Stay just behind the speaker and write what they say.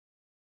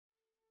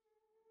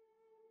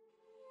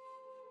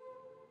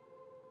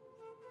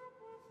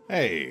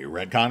Hey,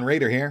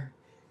 RetconRaider here,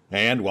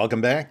 and welcome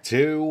back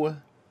to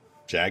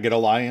Jagged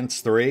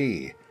Alliance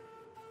 3.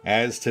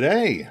 As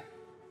today,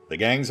 the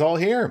gang's all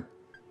here.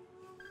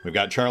 We've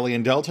got Charlie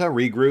and Delta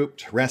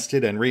regrouped,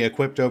 rested, and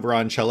re-equipped over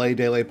on Chalet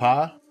de la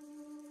Pas.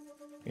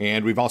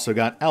 And we've also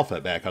got Alpha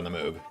back on the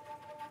move.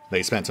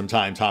 They spent some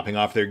time topping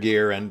off their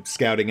gear and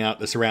scouting out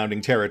the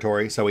surrounding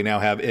territory, so we now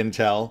have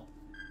intel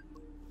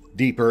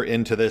deeper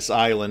into this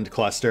island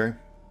cluster.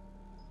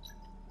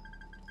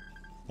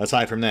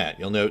 Aside from that,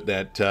 you'll note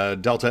that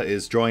Delta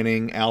is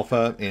joining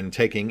Alpha in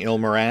taking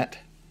Ilmarat,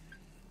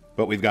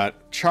 but we've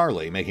got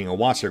Charlie making a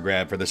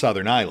Wassergrab for the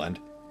southern island,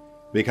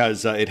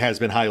 because it has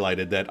been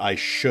highlighted that I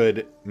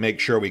should make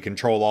sure we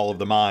control all of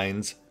the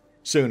mines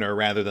sooner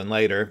rather than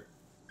later.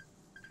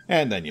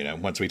 And then, you know,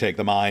 once we take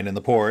the mine and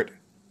the port,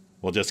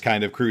 we'll just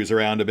kind of cruise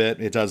around a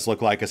bit. It does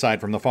look like, aside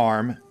from the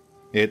farm,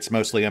 it's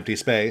mostly empty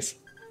space.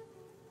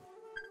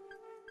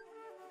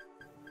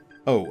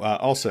 Oh,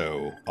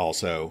 also,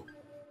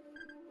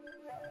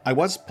 I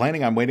was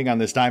planning on waiting on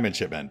this diamond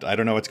shipment. I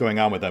don't know what's going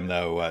on with them,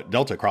 though.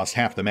 Delta crossed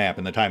half the map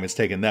in the time it's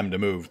taken them to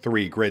move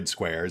 3 grid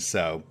squares,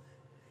 so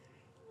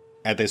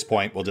at this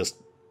point, we'll just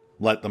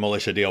let the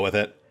militia deal with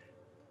it.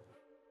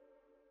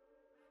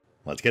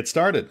 Let's get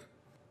started.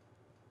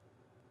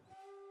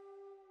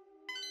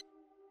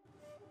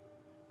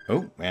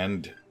 Oh,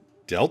 and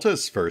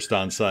Delta's first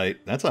on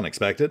site. That's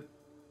unexpected.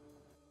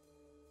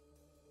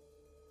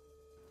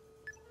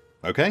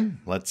 Okay,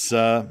 let's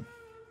go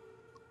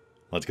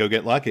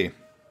get lucky.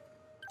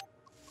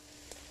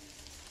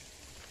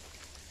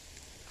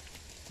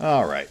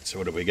 Alright, so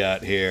what do we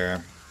got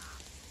here?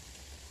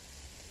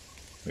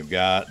 We've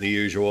got the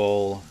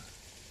usual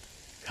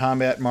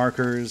combat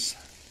markers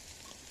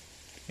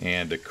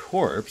and a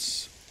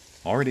corpse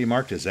already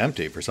marked as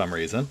empty for some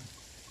reason.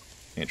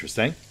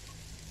 Interesting.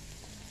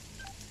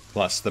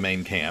 Plus the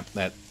main camp.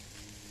 That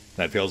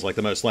feels like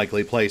the most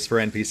likely place for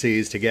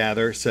NPCs to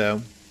gather,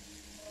 so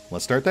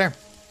let's start there.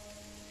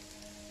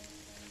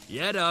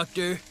 Yeah,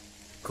 Doctor.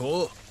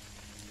 Cool.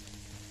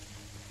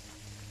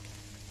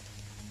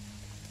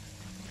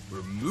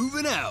 We're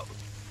moving out.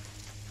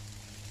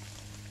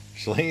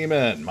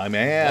 Schliemann, my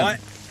man. What?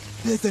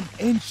 There's an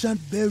ancient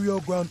burial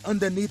ground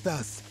underneath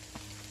us.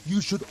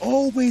 You should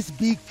always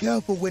be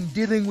careful when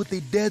dealing with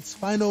the dead's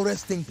final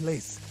resting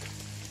place.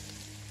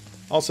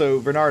 Also,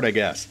 Bernard, I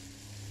guess.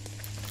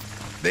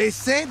 They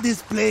say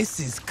this place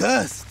is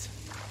cursed.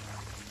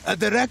 A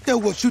director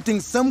was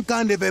shooting some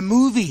kind of a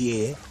movie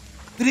here.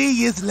 3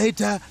 years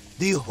later,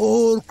 the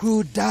whole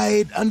crew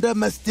died under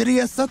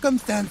mysterious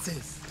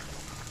circumstances.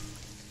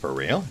 For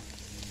real?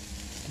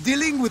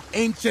 Dealing with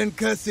ancient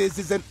curses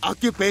is an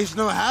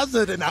occupational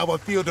hazard in our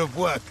field of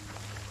work.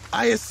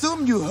 I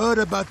assume you heard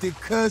about the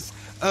curse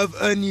of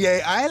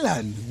Anye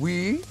Island,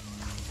 we?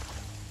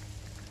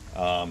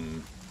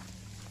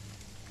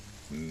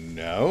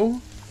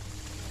 No?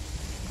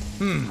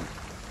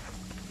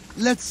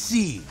 Let's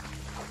see.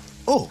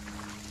 Oh,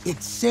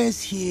 it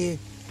says here,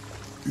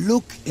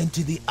 look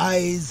into the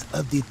eyes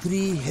of the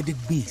 3-headed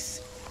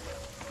beast.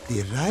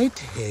 The right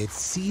head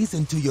sees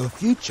into your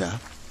future.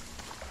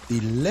 The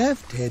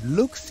left head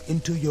looks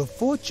into your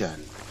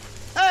fortune.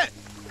 Hey!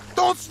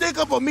 Don't sneak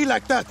up on me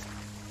like that!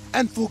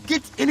 And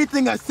forget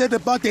anything I said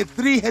about the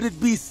 3-headed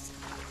beast.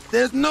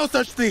 There's no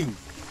such thing.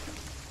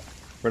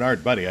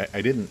 Bernard, buddy,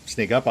 I didn't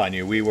sneak up on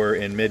you. We were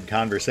in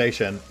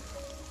mid-conversation.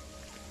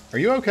 Are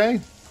you okay?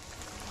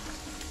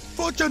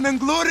 Fortune and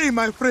glory,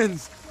 my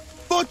friends.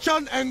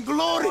 Fortune and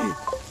glory.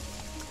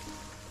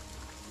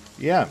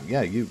 Yeah,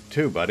 you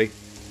too, buddy.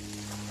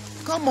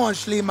 Come on,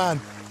 Schliemann.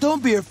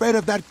 Don't be afraid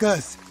of that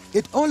curse.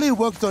 It only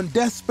works on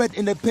desperate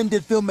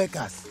independent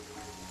filmmakers.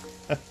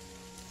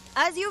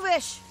 As you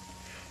wish.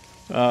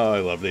 Oh, I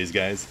love these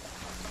guys.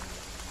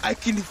 I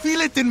can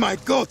feel it in my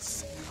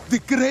guts. The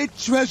great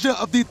treasure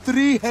of the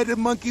 3-headed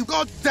monkey.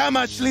 God damn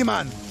it,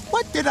 Schliemann.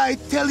 What did I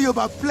tell you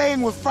about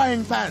playing with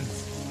frying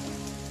pans?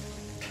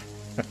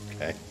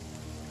 Okay.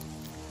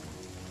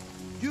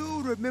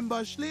 You remember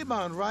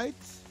Schliemann, right?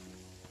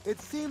 It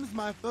seems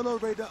my fellow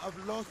raider of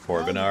Lost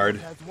Poor Bernard.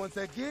 has once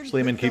again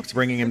Schliemann keeps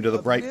bringing him to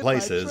the right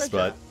places,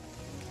 but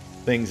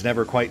things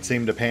never quite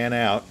seem to pan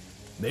out.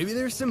 Maybe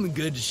there's some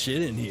good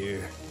shit in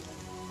here.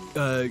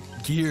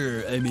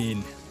 Gear, I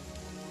mean.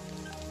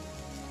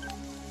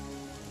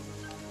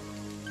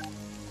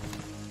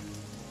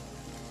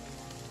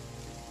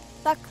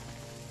 Tak.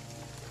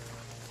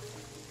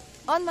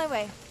 On my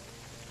way.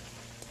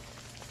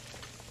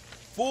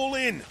 Fall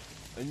in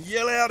and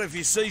yell out if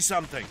you see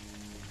something.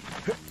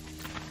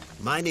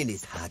 Mining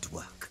is hard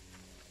work,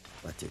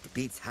 but it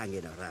beats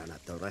hanging around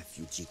at the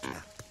refugee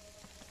camp.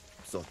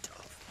 Sort of.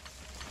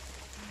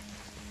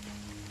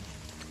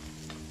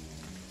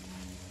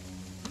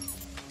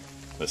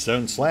 The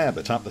stone slab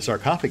atop the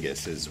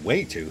sarcophagus is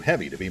way too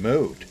heavy to be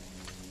moved.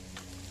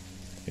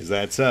 Is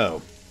that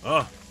so?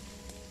 Oh.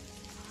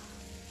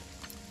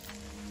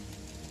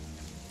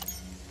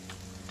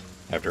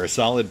 After a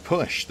solid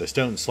push, the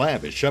stone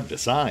slab is shoved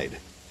aside.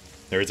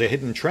 There is a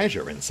hidden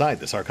treasure inside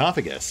the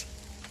sarcophagus.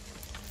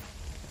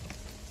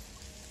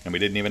 And we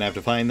didn't even have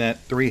to find that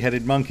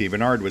three-headed monkey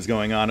Bernard was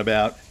going on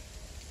about.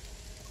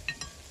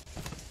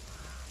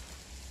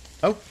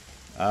 Oh,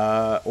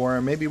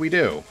 or maybe we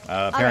do.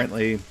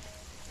 Apparently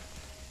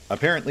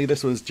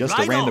this was just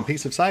a random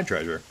piece of side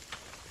treasure.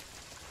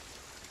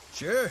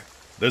 Sure.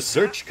 The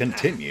search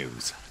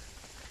continues.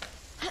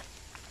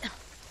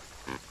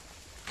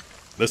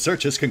 The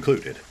search is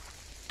concluded.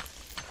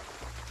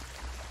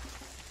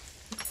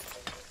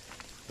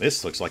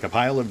 This looks like a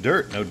pile of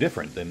dirt, no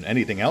different than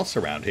anything else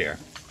around here.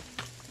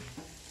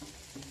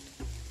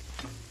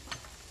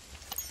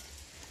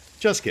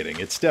 Just kidding,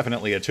 it's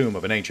definitely a tomb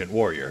of an ancient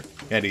warrior,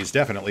 and he's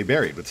definitely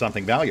buried with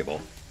something valuable.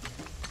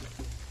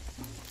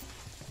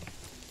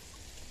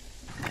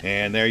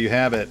 And there you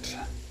have it.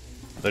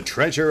 The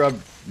treasure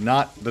of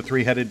not the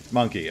three-headed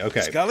monkey.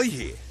 Okay. Scully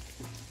here.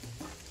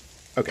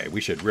 Okay,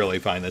 we should really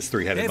find this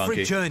three-headed monkey.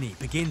 Every journey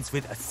begins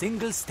with a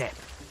single step.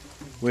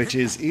 Which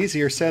is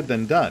easier said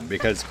than done,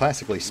 because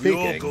classically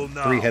speaking,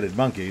 three-headed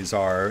monkeys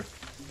are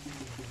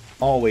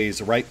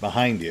always right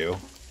behind you.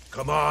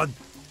 Come on.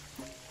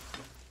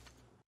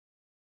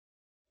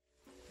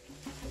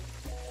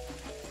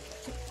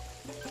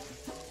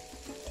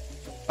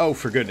 Oh,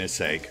 for goodness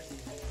sake.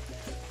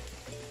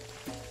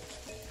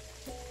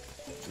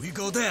 We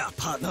go there,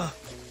 partner.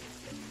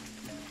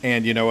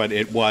 And you know what?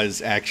 It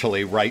was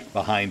actually right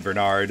behind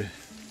Bernard.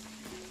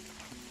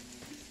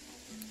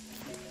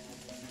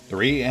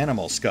 3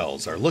 animal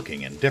skulls are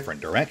looking in different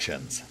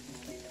directions.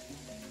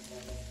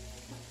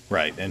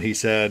 Right, and he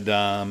said,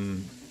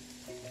 the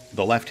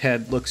left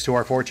head looks to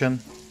our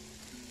fortune.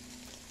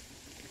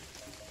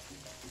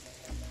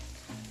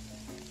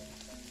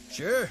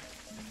 Sure.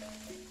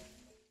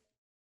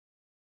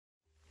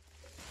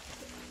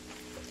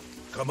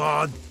 Come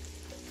on.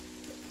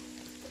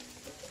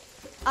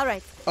 All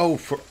right. Oh,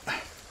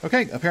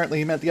 okay, apparently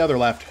he meant the other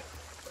left.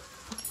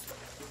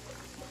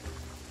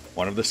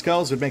 One of the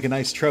skulls would make a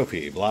nice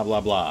trophy, blah, blah,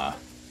 blah.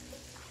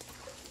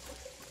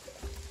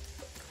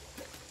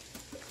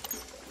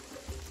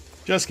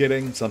 Just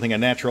kidding. Something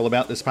unnatural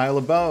about this pile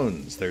of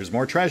bones. There's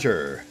more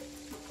treasure.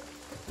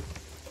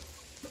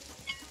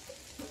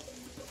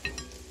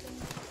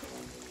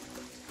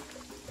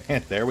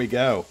 And there we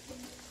go.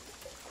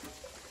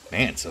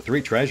 Man, so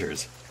 3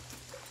 treasures.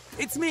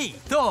 It's me,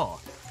 Thor.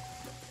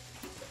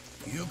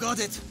 You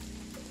got it.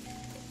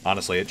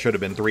 Honestly, it should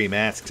have been 3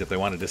 masks if they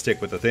wanted to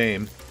stick with the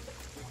theme.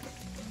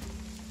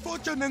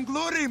 Fortune and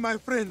glory, my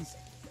friends.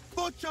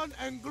 Fortune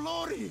and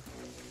glory.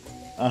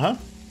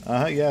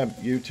 Yeah,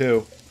 you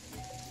too.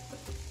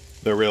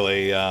 Though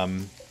really,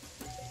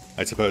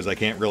 I suppose I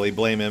can't really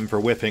blame him for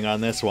whiffing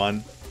on this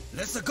one.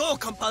 Let's go,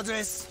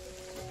 compadres.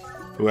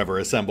 Whoever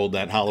assembled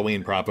that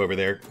Halloween prop over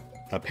there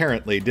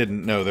apparently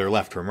didn't know their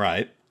left from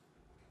right.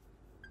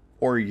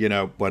 Or, you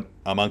know, what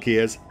a monkey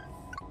is.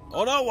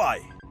 On our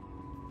way.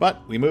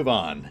 But we move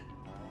on.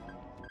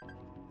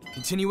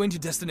 Continuing to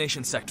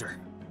destination sector.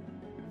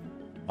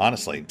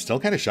 Honestly, still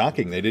kind of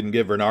shocking they didn't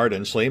give Bernard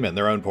and Schliemann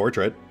their own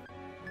portrait.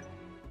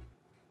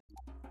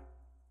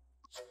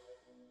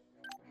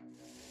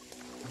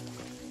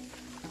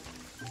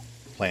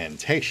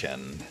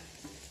 Plantation.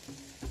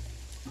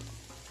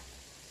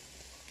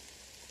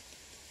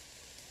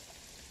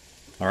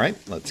 Alright,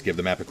 let's give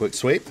the map a quick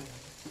sweep.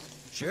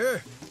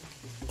 Sure.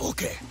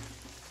 Okay.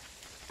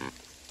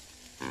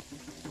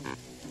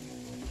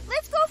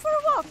 Let's go for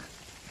a walk.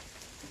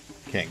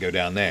 Can't go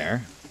down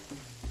there.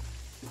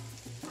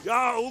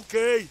 Yeah,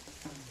 okay.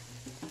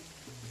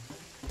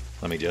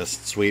 Let me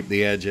just sweep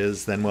the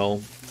edges, then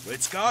we'll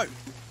Let's go.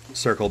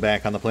 circle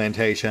back on the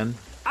plantation.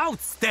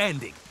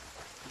 Outstanding.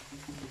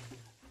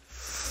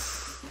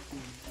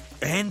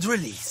 And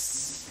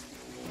release.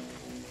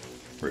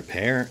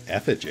 Repair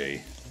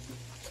effigy.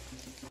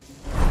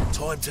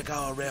 Time to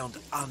go around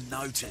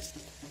unnoticed.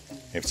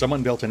 If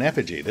someone built an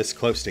effigy this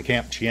close to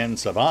Camp Chien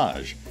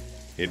Sauvage,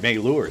 it may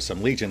lure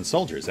some Legion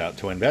soldiers out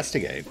to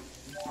investigate.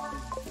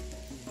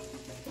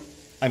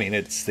 I mean,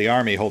 it's the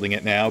army holding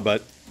it now,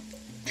 but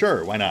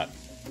sure, why not?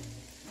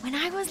 When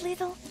I was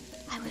little,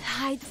 I would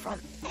hide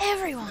from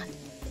everyone.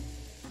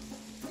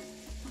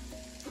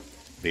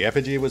 The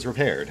effigy was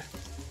repaired.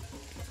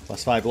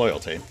 +5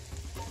 loyalty.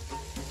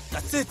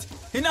 That's it.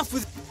 Enough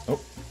with... Oh.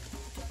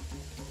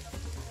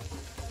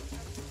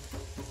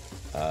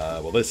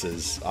 Well, this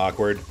is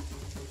awkward.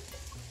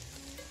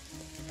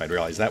 If I'd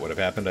realized that would have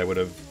happened, I would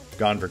have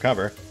gone for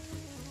cover.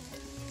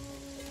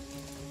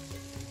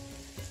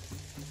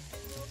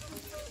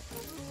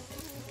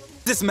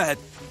 This mad.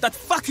 That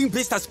fucking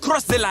beast has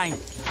crossed the line.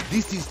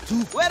 This is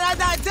too... Where are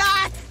the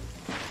duck?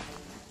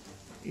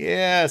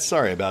 Yeah,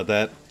 sorry about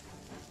that.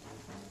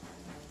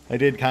 I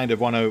did kind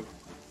of want to...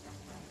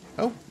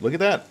 Oh, look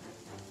at that.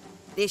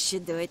 This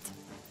should do it.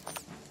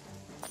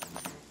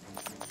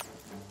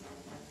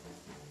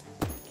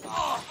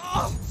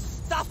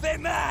 Stop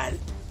it, man!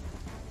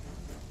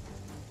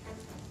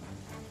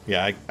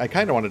 Yeah, I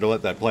kind of wanted to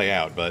let that play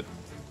out, but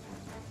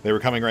they were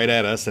coming right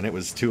at us and it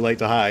was too late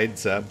to hide,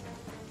 so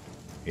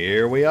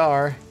here we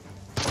are.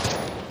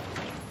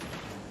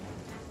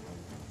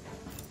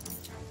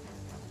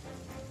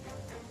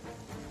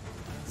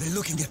 They're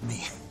looking at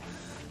me.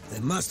 They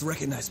must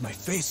recognize my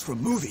face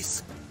from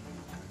movies.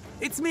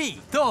 It's me,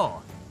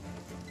 Thor.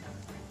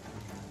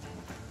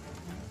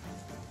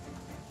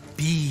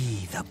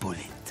 Be the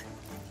bullet.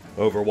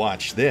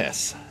 Overwatch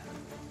this.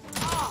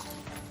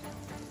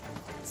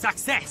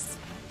 Success!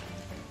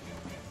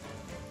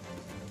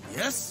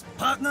 Yes,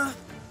 partner?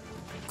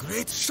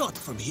 Great shot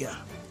from here.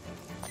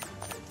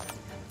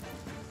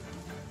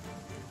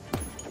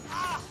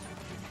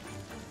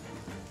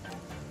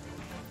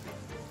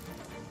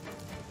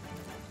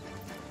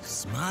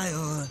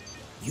 Smile.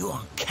 You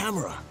on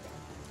camera.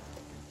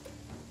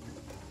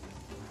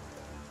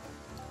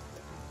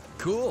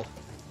 Cool.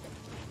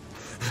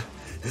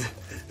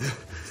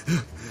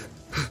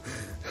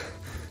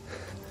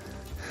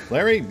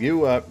 Larry,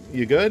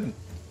 you good?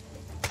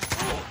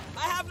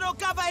 I have no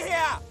cover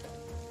here!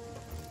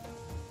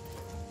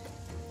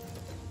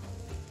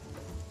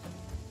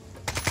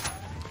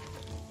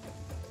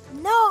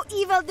 No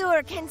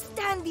evildoer can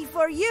stand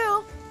before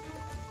you.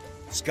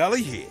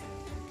 Scully here.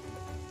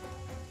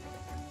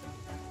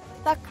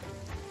 Buck,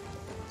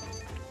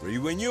 Free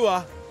when you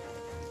are.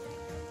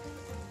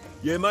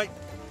 Yeah, mate.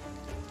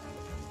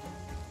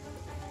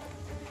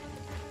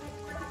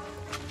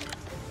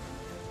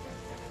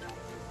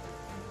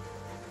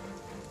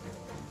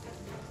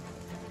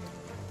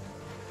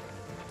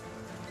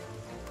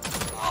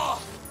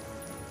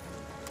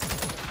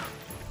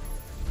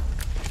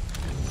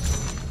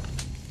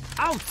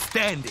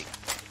 Outstanding!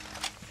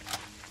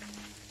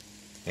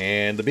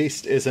 And the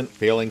beast isn't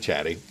feeling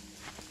chatty.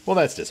 Well,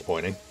 that's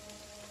disappointing.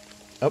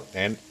 Oh,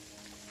 and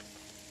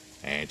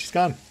she's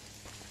gone.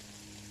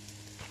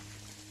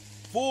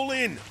 Fall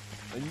in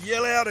and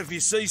yell out if you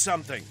see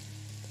something.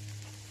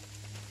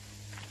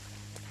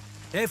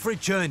 Every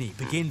journey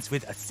begins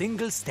with a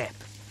single step.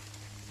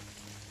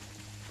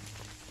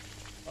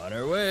 On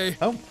our way.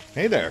 Oh,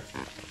 hey there.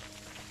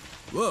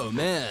 Whoa,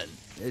 man.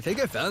 I think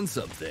I found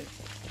something.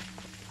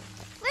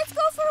 let's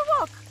go for a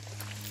walk.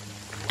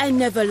 I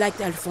never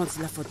liked Alphonse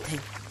Lafontaine.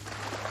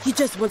 He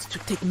just wants to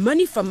take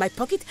money from my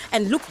pocket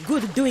and look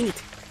good doing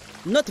it.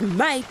 Not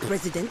my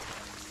president.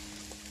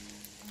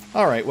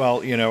 All right,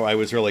 well, you know, I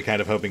was really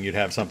kind of hoping you'd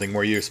have something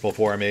more useful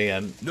for me,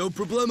 and No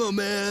problemo,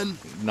 man.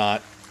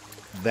 not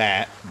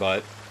that,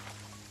 but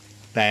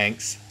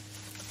thanks.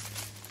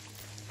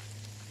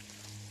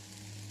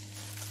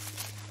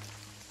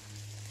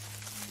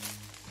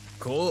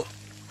 Cool.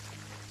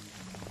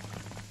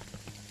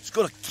 It's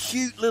got a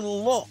cute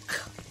little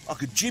lock. I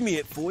could jimmy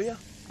it for you.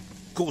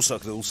 Of course, I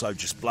could also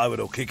just blow it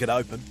or kick it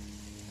open.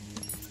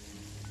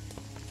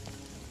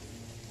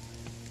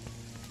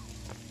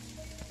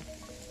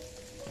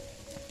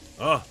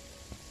 Oh,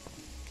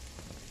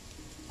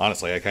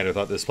 Honestly, I kind of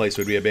thought this place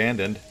would be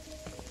abandoned.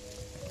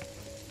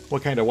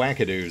 What kind of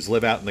wackadoos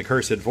live out in the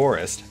cursed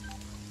forest?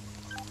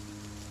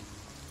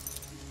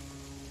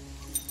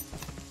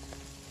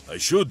 I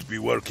should be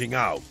working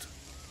out.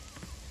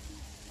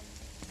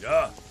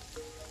 Yeah.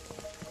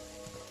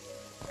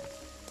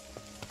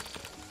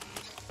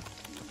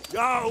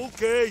 Yeah,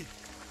 okay.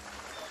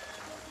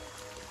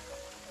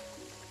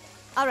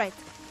 All right.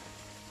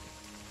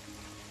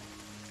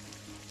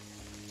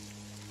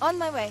 On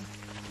my way.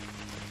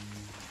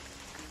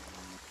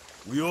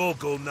 We all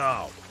go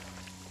now.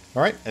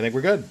 All right, I think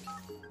we're good.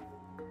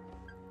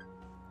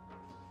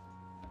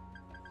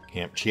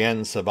 Camp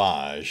Chien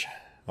Sauvage,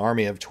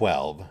 army of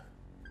 12.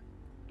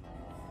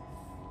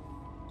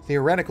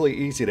 Theoretically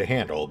easy to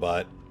handle,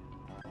 but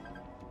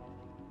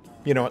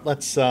you know what?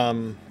 Let's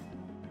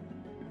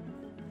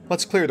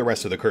clear the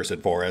rest of the cursed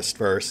forest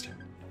first.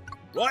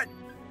 What?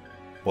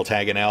 We'll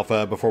tag an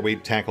alpha before we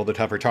tackle the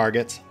tougher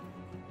targets.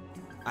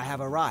 I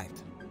have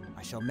arrived.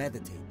 I shall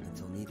meditate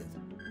until needed.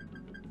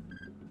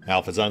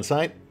 Alpha's on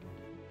site.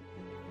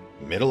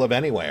 Middle of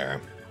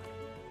anywhere.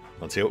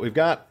 Let's see what we've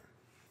got.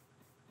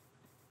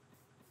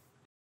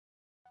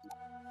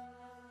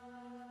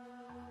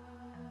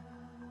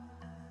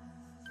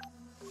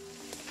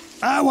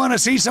 I want to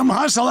see some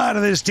hustle out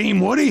of this team,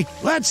 Woody.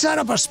 Let's set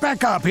up a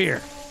spec op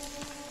here.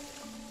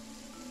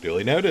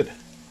 Duly noted.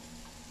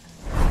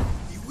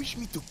 You wish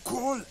me to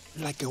crawl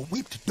like a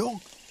whipped dog?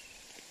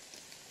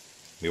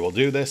 We will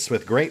do this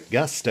with great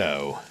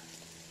gusto.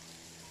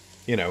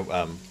 You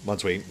know,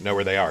 once we know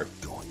where they are.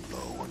 Going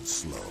low and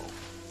slow.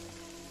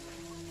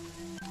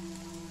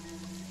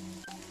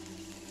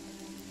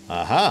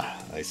 Aha,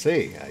 I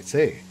see, I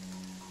see.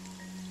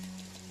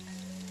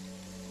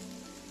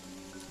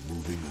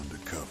 Moving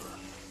undercover.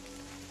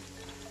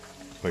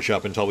 Push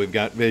up until we've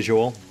got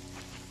visual.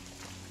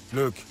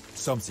 Look,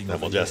 something Then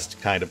over we'll there. just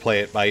kind of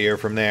play it by ear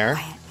from there.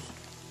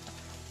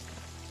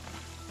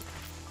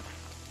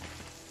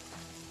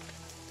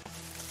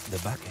 The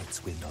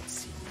buckets will not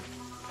see me.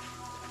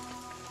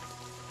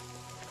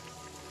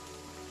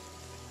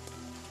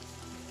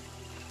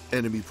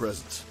 Enemy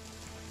presence.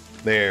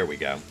 There we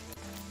go.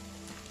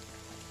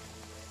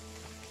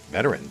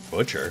 Veteran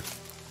Butcher.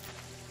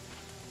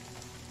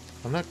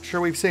 I'm not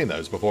sure we've seen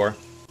those before.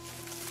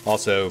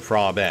 Also,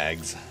 Frog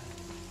Eggs.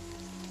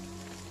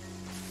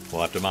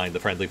 We'll have to mind the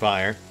friendly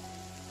fire.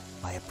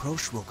 My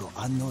approach will go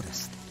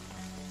unnoticed.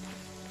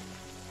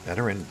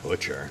 Veteran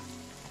Butcher.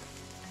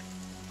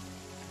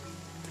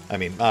 I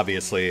mean,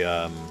 obviously,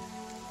 May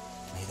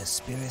the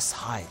spirits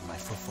hide my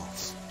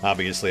footfalls.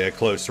 obviously a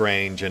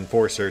close-range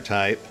enforcer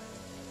type.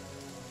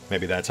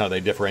 Maybe that's how they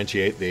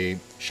differentiate the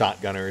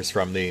shotgunners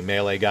from the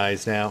melee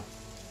guys now.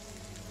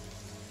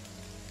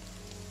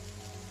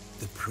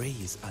 The prey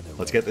is unaware.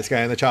 Let's get this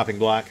guy on the chopping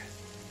block.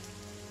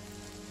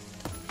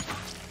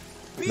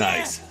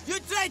 Nice. You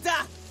traitor!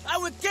 I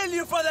will kill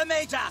you for the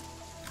Major!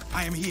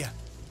 I am here.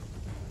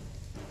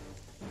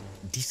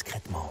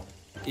 Discretement.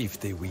 If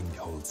the wind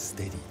holds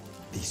steady,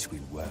 this will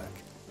work.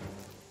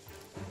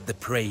 The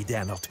prey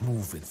dare not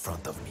move in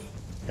front of me.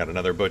 Got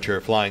another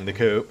butcher flying the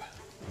coop.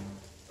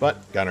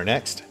 But, gunner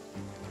next.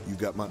 You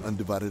got my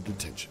undivided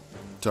attention.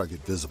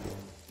 Target visible.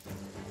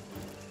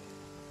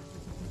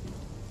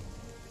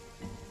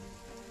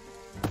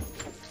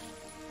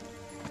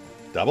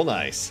 Double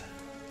nice.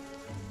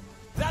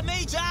 The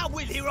Major will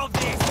hear of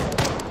this!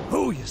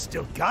 Oh, you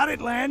still got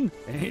it, Len.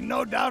 Ain't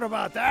no doubt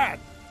about that.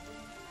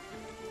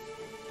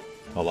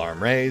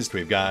 Alarm raised.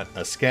 We've got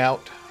a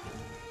scout.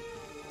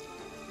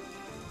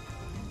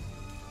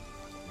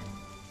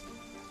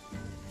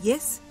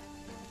 Yes?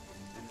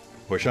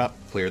 Push up.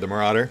 Clear the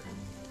marauder.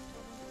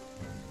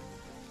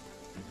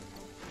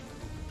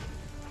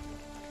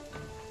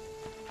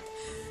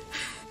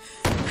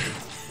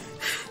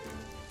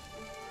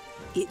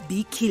 It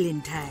be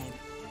killing time.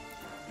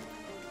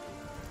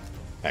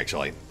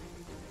 Actually.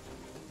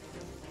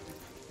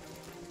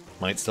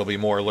 Might still be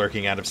more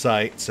lurking out of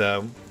sight,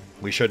 so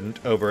we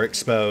shouldn't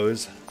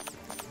overexpose.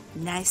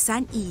 Nice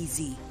and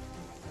easy.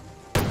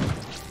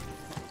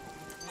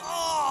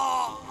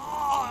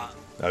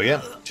 Oh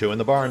yeah, 2 in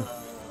the barn.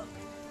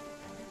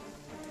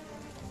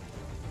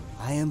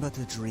 I am but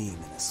a dream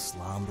in a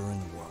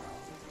slumbering world.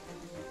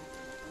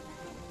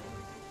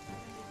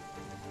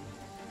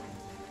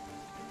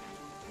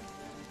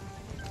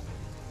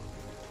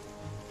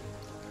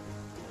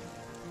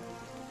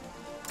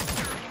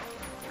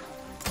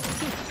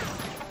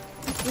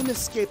 The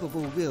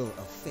inescapable will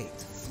of fate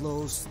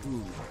flows through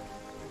me.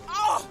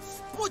 Oh!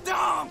 Put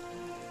down!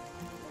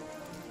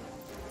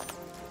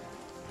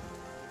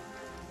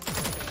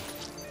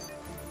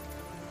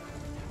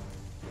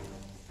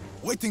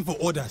 Waiting for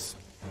orders.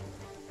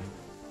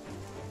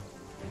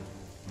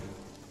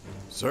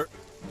 Sir?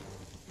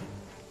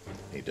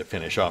 Need to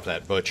finish off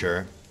that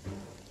butcher.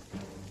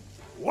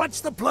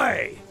 What's the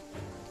play?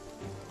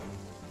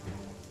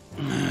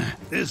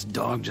 This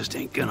dog just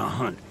ain't gonna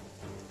hunt.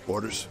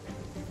 Orders?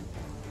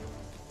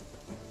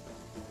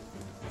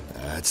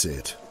 That's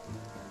it.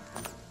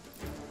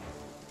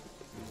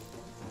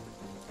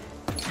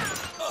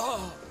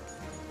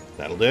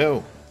 That'll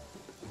do.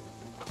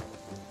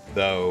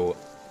 Though,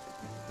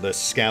 the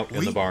scout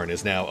in the barn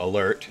is now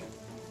alert.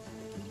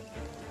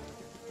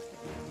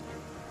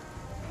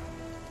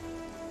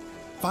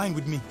 Fine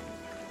with me.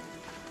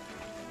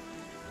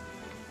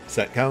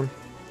 Set cone.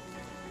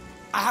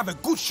 I have a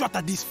good shot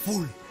at this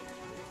fool.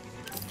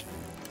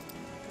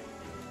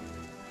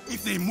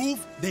 If they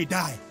move, they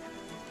die.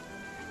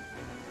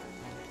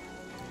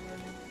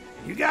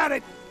 You got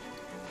it.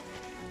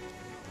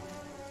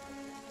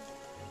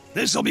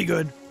 This'll be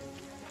good.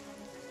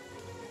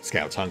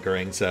 Scout's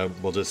hunkering, so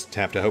we'll just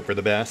have to hope for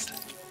the best.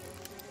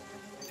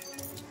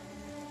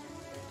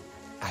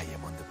 I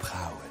am on the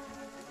prowl.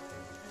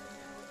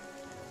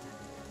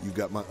 You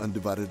got my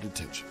undivided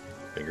attention.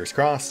 Fingers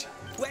crossed.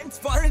 When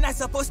foreigners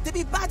supposed to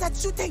be bad at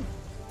shooting?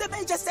 The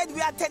Major said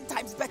we are 10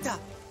 times better.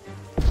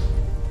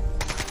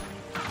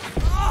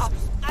 Oh,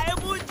 I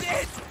am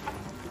wounded!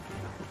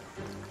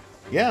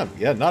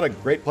 Yeah, not a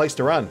great place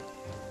to run.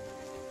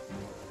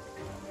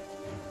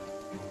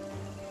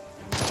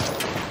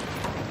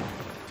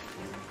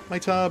 My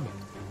tub.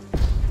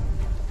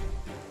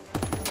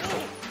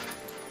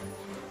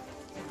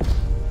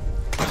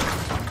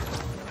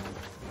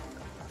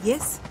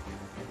 Yes?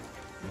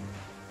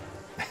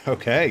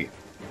 Okay.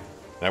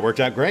 That worked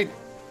out great.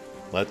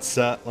 Let's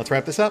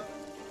wrap this up.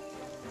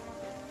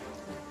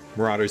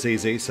 Marauder's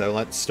easy, so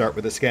let's start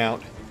with the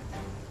scout.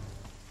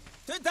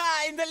 To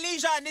die in the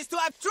Legion is to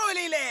have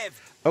truly lived!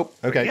 Oh,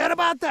 okay. Forget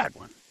about that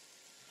one.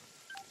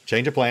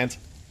 Change of plans.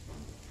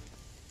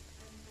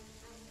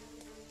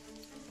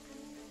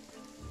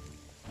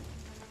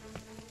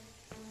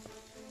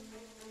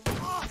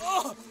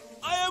 Oh,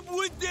 I am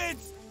wounded!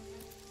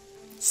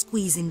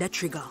 Squeezing the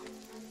trigger.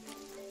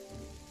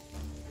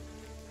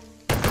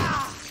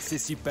 C'est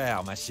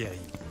super, ma chérie.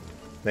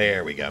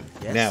 There we go.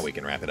 Yes? Now we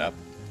can wrap it up.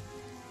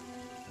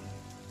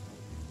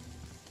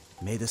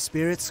 May the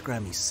spirits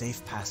grant me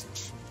safe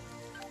passage.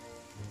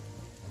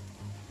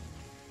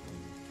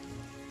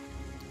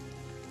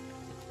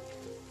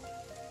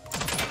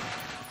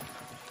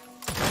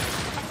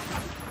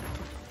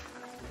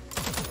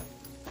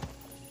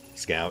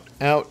 Scout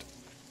out.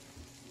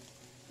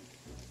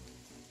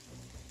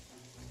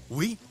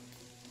 Oui?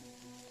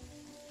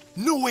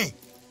 No way!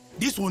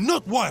 This will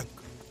not work!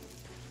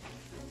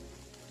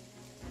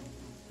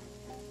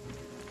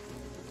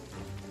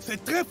 C'est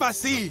très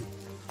facile!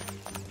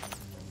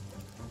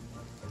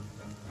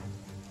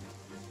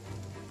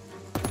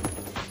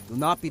 Do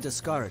not be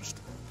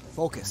discouraged.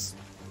 Focus.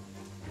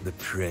 The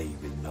prey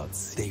will not,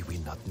 they will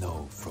not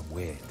know from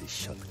where this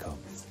shot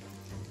comes.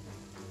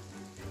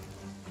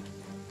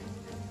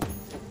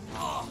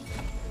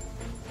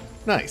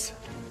 Nice.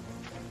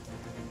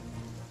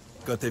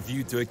 Got a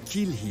view to a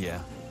kill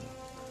here.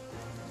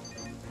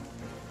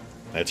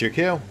 That's your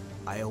cue.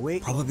 I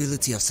await.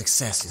 Probability of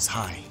success is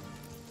high.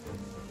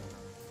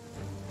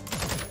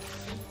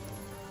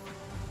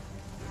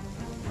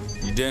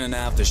 You didn't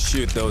have to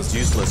shoot those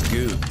useless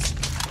goons.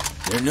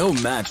 They're no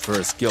match for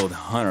a skilled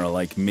hunter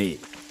like me.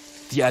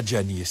 The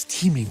Ajani is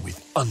teeming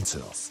with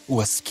hunters who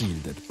are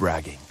skilled at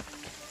bragging.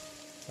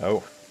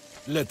 Oh.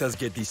 Let us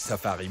get this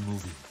safari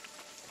moving.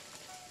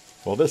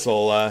 Well,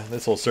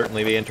 this'll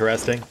certainly be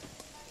interesting.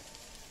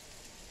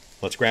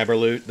 Let's grab our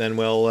loot, then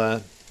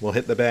we'll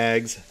hit the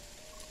bags.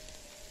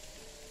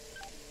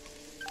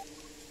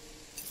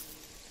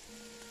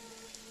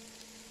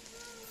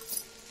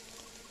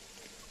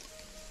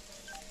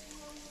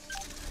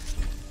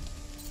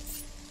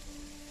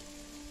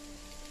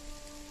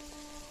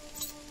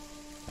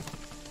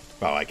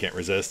 Oh, I can't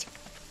resist.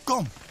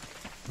 Come,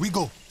 we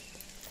go.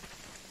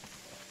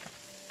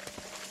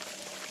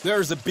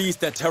 There's a beast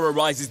that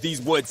terrorizes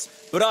these woods,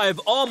 but I have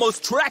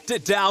almost tracked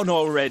it down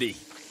already.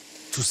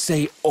 To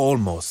say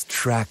almost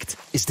tracked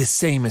is the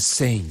same as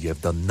saying you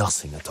have done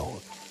nothing at all.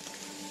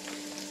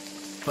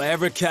 If I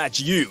ever catch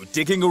you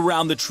digging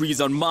around the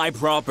trees on my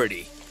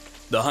property,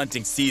 the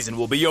hunting season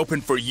will be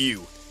open for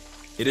you.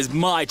 It is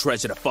my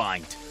treasure to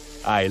find.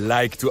 I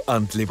like to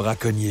hunt les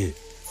braconniers.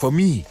 For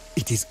me,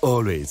 it is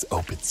always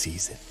open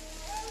season.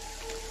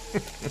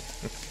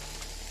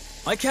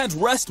 I can't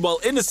rest while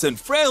innocent,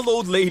 frail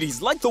old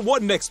ladies like the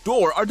one next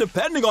door are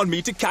depending on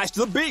me to catch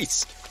the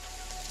beast.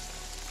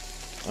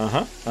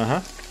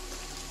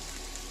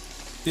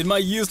 Did my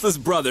useless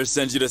brother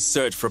send you to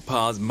search for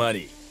Pa's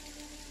money?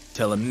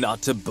 Tell him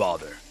not to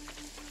bother.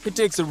 It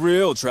takes a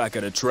real tracker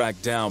to track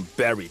down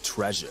buried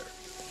treasure.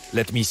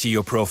 Let me see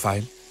your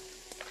profile.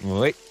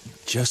 Wait,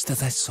 just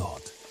as I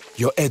thought.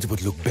 Your head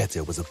would look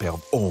better with a pair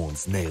of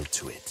horns nailed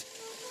to it.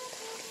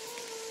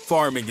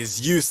 Farming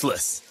is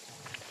useless.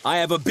 I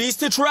have a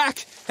beast to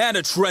track and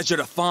a treasure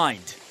to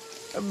find.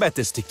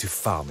 Better stick to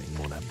farming,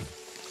 mon ami.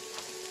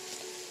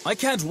 I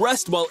can't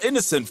rest while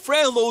innocent,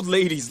 frail old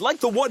ladies like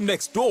the one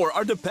next door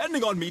are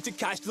depending on me to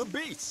catch the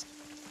beast.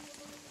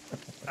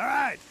 All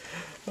right.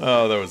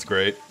 Oh, that was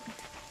great.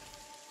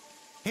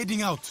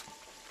 Heading out.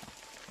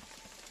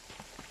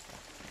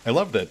 I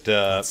love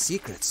that.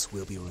 Secrets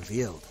will be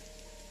revealed.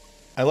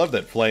 I love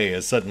that Flay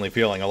is suddenly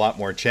feeling a lot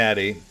more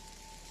chatty.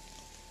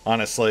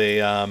 Honestly,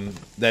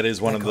 that is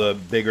one of the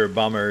bigger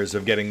bummers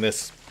of getting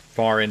this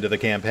far into the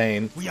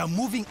campaign. We are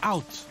moving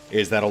out.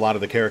 Is that a lot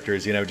of the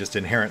characters, you know, just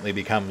inherently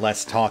become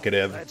less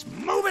talkative. Let's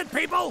move it,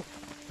 people!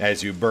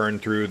 As you burn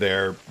through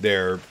their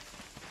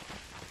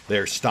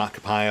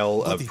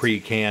stockpile of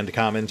pre-canned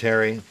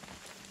commentary.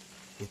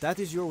 If that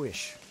is your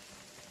wish.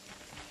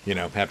 You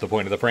know, half the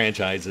point of the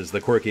franchise is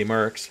the quirky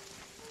mercs.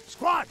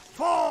 Squad,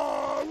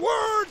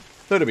 forward!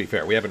 Though to be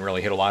fair, we haven't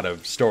really hit a lot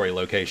of story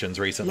locations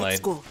recently. Let's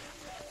go.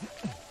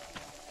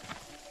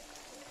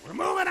 We're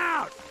moving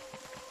out!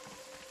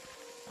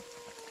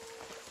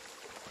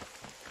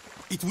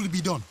 It will be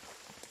done.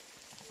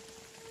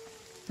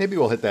 Maybe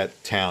we'll hit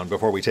that town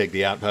before we take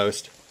the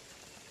outpost.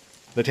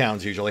 The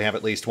towns usually have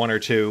at least one or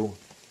two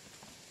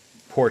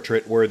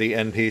portrait-worthy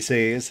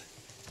NPCs.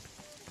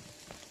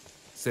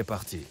 C'est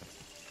parti.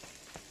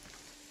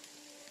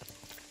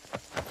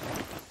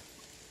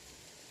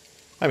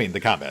 I mean,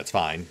 the combat's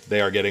fine. They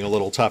are getting a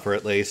little tougher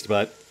at least,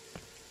 but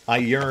I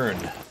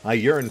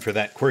yearn for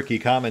that quirky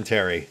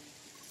commentary.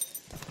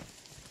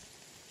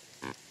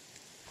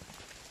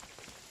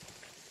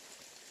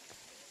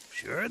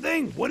 Sure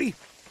thing, Woody.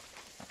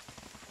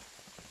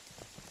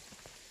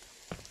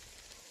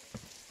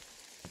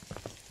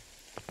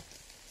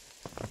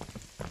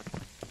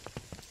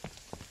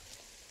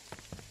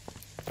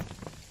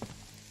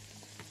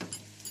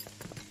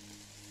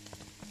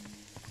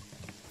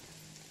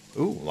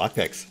 Ooh,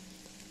 lockpicks.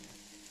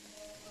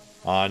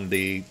 On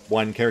the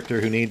one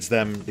character who needs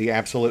them the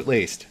absolute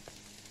least.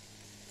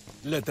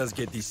 Let us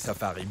get this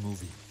safari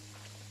moving.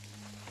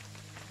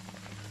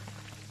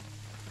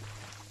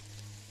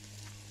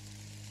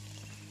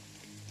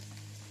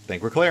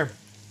 Think we're clear.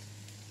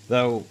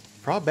 Though,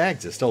 Rob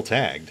Bags is still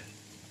tagged.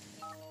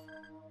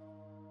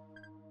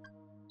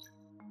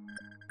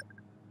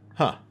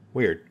 Huh,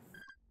 weird.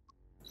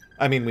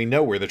 I mean, we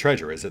know where the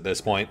treasure is at this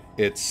point.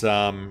 It's,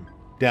 down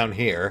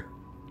here.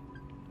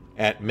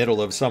 At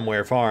middle of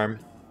somewhere farm.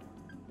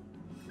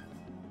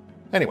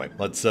 Anyway,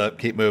 let's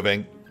keep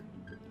moving.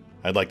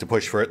 I'd like to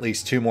push for at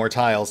least 2 more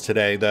tiles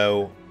today,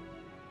 though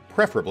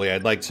preferably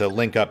I'd like to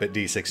link up at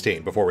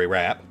D16 before we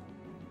wrap.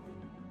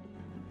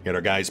 Get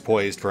our guys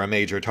poised for a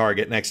major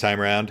target next time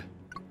round.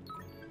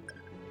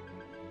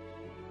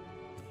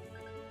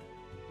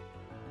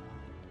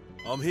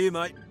 I'm here,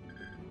 mate.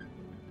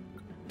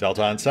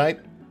 Delta on site.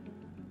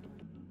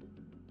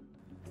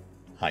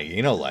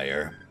 Hyena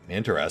layer.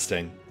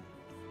 Interesting.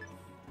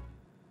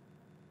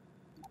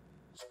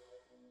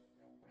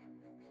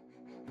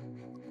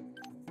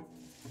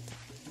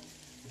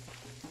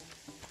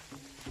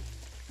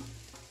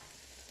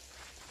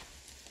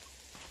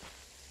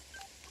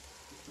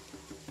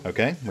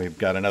 Okay, we've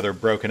got another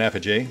broken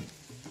effigy.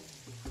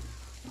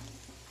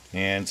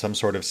 And some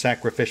sort of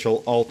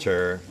sacrificial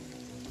altar.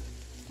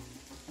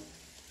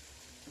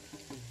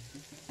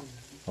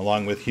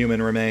 Along with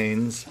human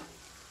remains.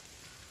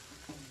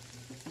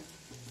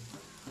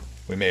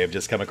 We may have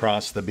just come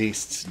across the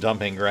beast's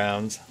dumping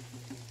grounds.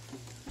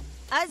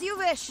 As you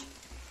wish.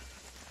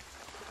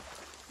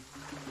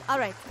 All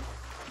right.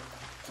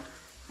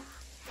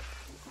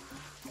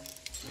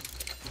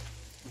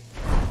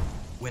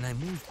 When I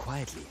move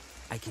quietly,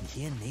 I can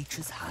hear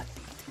nature's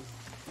heartbeat.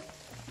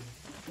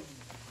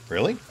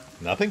 Really?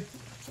 Nothing?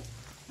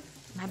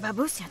 My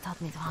babusia taught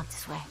me to hunt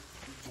this way.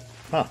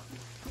 Huh.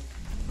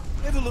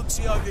 Have a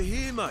look-see over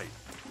here, mate.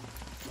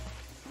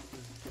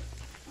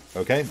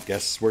 Okay,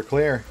 guess we're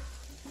clear.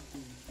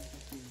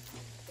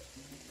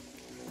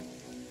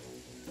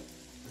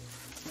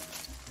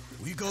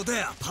 We go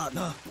there,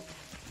 partner.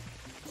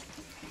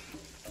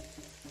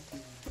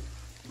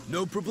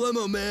 No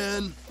problemo,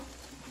 man.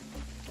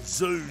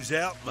 Zoo's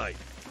out, mate.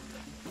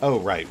 Oh,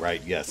 right,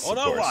 yes, On of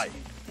our course. way.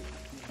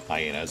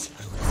 Hyenas.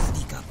 I will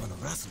sneak up on the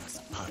rustlers,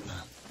 partner.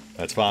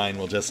 That's fine,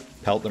 we'll just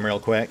pelt them real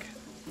quick.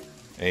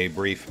 A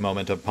brief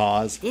moment of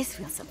pause. This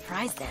will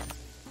surprise them.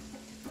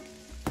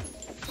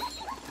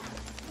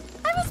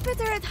 I was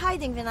better at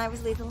hiding when I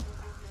was little.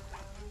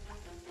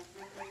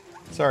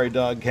 Sorry,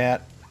 dog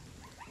cat.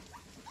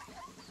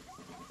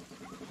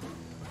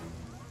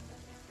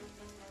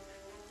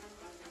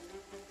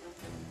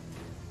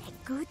 A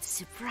good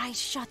surprise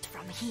shot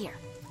from here.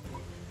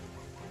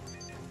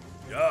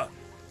 Yeah.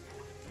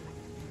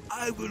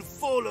 I will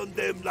fall on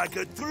them like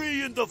a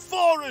tree in the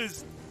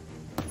forest.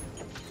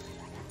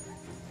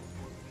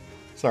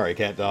 Sorry,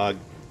 cat dog.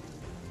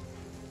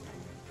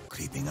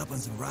 Creeping up on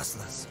some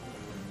rustlers.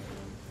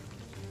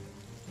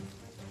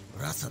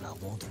 Rustler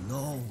won't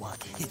know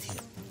what hit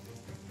him.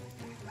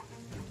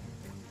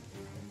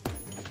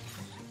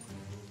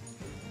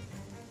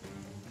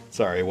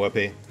 Sorry,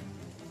 Whoopi.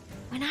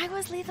 When I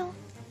was little,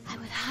 I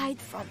would hide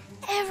from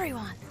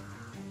everyone.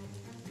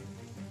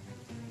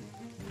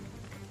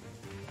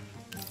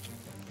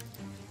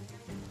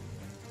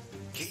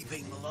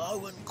 Keeping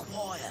low and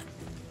quiet.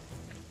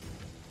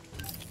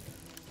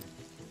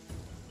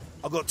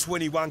 I've got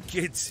 21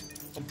 kids.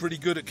 I'm pretty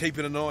good at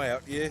keeping an eye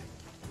out, yeah?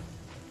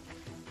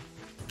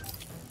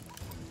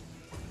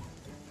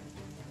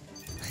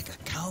 Like a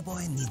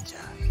cowboy ninja.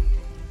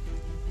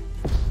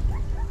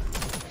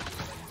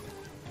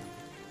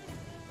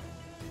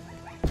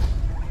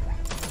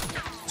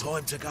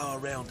 Time to go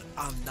around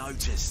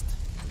unnoticed.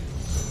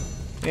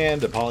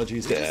 And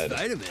apologies to Ed.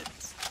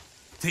 Vitamins.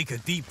 Take a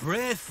deep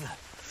breath.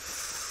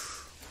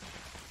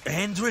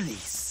 And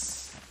release.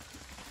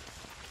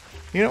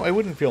 You know, I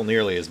wouldn't feel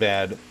nearly as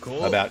bad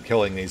about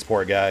killing these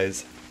poor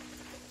guys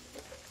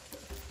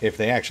if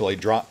they actually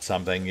dropped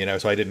something, you know,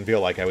 so I didn't feel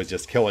like I was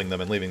just killing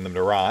them and leaving them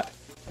to rot.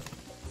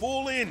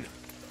 Fall in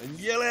and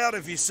yell out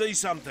if you see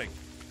something.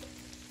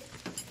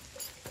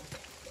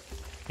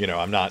 You know,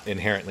 I'm not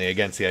inherently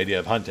against the idea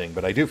of hunting,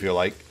 but I do feel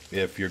like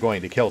if you're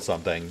going to kill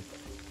something,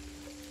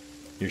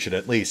 you should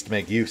at least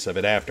make use of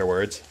it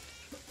afterwards.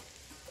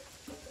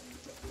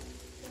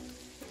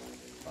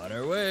 On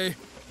our way.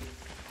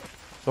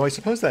 So I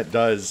suppose that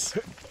does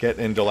get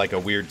into like a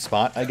weird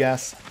spot, I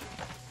guess.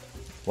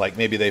 Like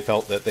maybe they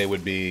felt that they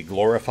would be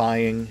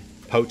glorifying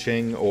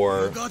poaching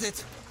or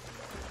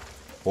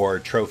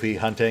trophy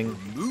hunting.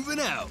 Moving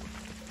out.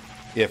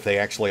 If they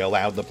actually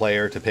allowed the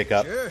player to pick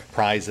up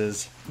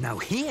prizes. Now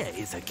here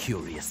is a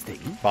curious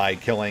thing. By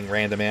killing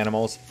random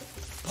animals.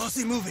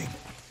 Posse moving.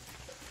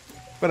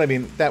 But I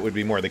mean, that would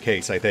be more the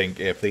case, I think,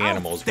 if the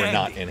animals were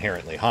not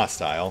inherently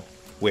hostile,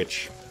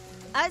 which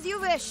As you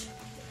wish.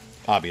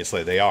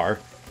 obviously they are.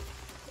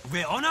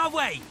 We're on our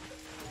way.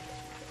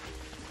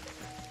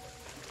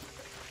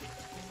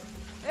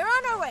 We're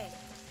on our way.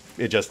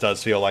 It just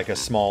does feel like a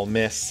small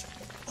miss.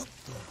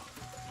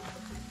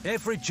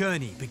 Every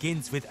journey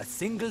begins with a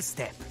single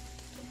step.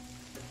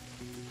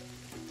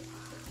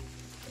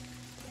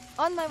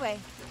 On my way.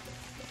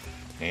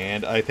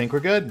 And I think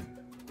we're good.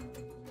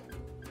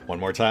 One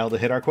more tile to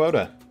hit our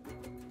quota.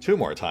 2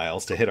 more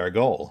tiles to hit our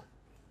goal.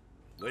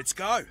 Let's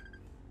go.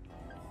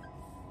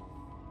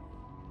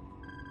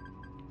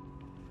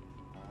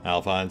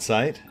 Alpha on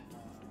sight.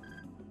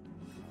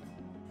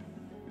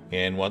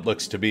 In what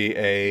looks to be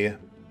a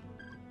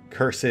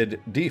cursed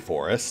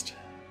deforest.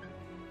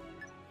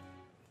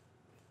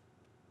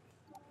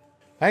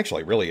 I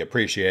actually really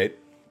appreciate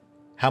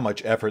how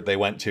much effort they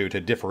went to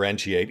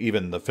differentiate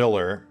even the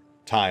filler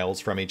tiles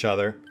from each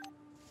other.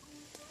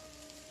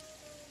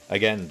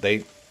 Again,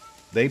 they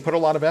put a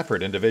lot of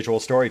effort into visual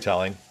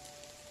storytelling.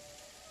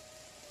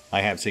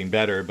 I have seen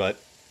better, but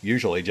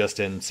usually just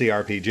in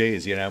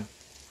CRPGs, you know.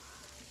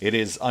 It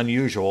is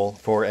unusual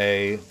for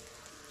a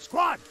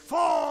Squad,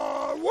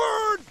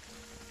 forward!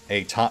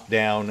 A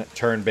top-down,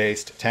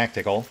 turn-based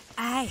tactical.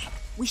 Aye,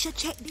 we should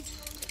check this.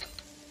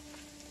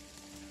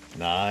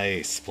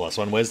 Nice.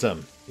 +1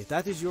 wisdom. If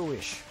that is your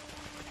wish.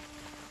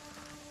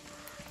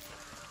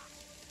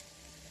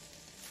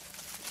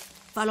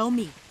 Follow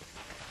me.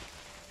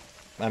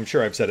 I'm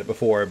sure I've said it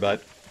before,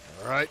 but...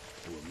 All right,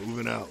 we're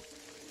moving out.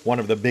 One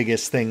of the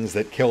biggest things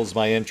that kills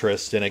my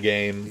interest in a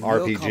game,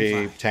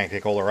 RPG,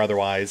 tactical or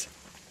otherwise,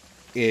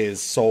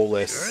 is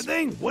soulless...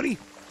 Everything, Woody?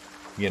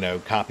 You know,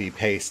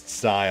 copy-paste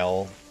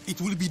style.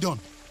 It will be done.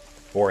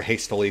 Or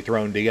hastily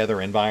thrown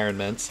together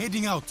environments.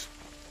 Heading out.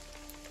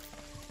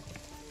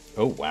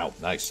 Oh, wow.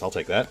 Nice. I'll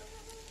take that.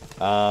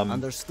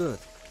 Understood.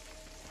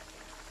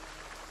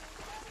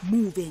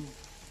 Move in.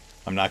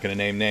 I'm not going to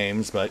name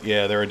names, but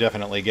yeah, there are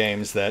definitely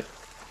games that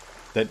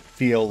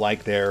feel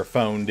like they're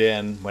phoned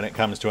in when it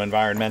comes to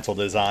environmental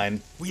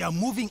design. We are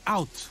moving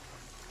out.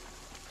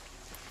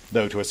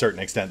 Though to a certain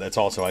extent, that's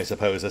also, I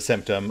suppose, a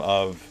symptom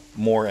of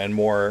more and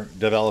more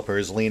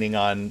developers leaning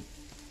on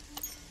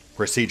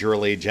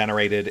procedurally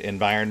generated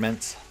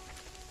environments.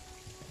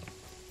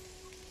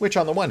 Which,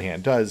 on the one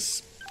hand,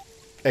 does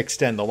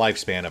extend the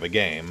lifespan of a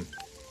game.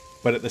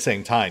 But at the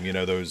same time, you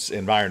know, those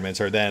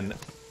environments are then...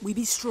 We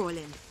be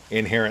strolling.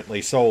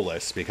 Inherently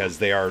soulless because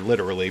they are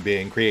literally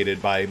being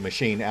created by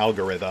machine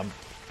algorithm.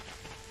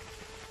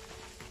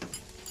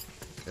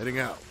 Heading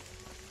out.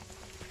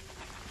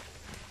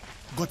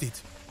 Got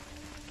it.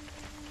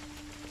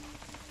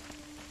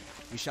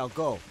 We shall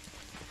go.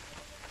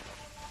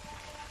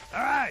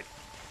 All right.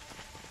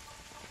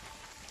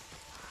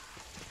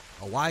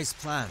 A wise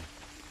plan.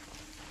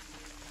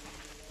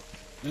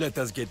 Let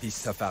us get this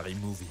safari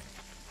moving.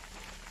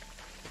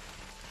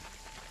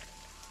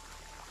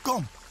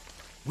 Come.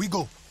 We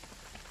go.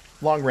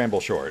 Long ramble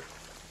short.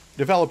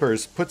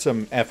 Developers, put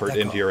some effort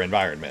into your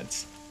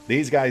environments.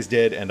 These guys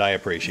did, and I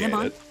appreciate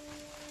it.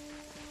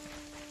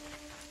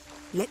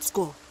 Let's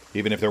go.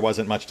 Even if there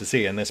wasn't much to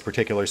see in this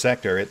particular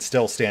sector, it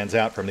still stands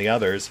out from the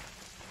others,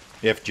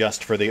 if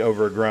just for the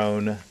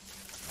overgrown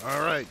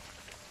All right.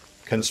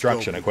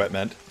 construction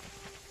equipment.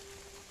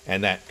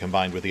 And that,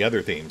 combined with the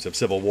other themes of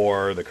Civil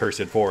War, the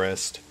Cursed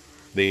Forest,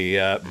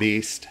 the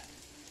Beast,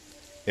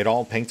 it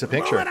all paints a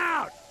picture.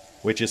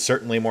 Which is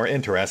certainly more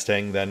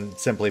interesting than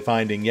simply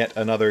finding yet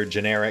another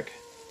generic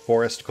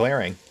forest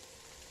clearing.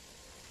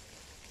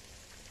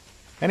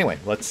 Anyway,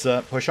 let's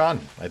push on.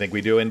 I think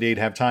we do indeed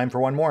have time for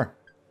one more.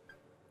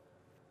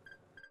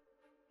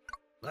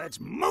 Let's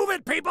move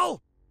it,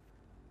 people!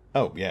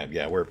 Oh,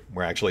 yeah, we're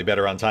actually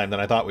better on time than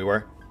I thought we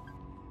were.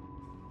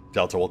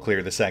 Delta will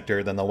clear the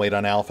sector, then they'll wait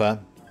on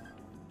Alpha.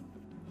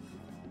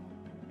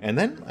 And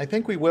then I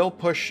think we will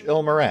push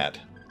Ilmarat.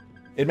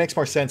 It makes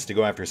more sense to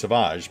go after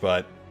Savage,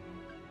 but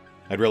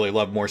I'd really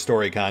love more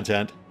story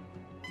content.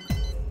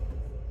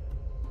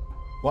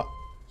 What?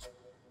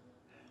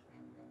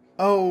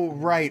 Oh,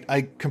 right.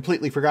 I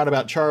completely forgot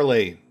about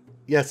Charlie.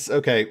 Yes,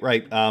 okay,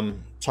 right.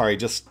 Sorry,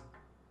 just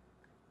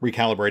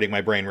recalibrating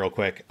my brain real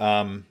quick.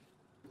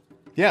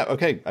 Yeah,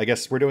 okay, I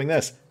guess we're doing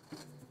this.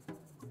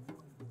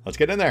 Let's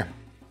get in there.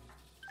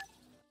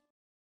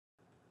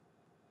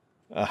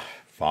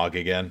 Fog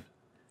again.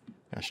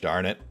 Gosh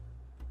darn it.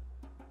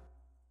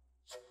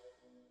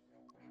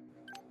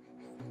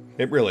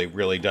 It really,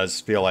 really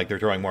does feel like they're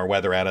throwing more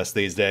weather at us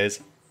these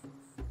days.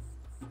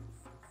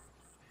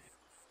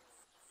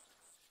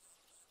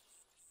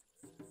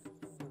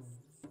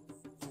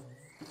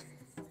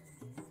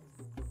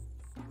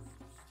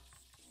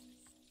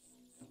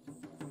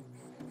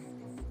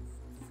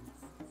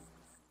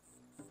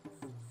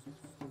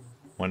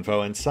 One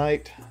foe in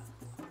sight.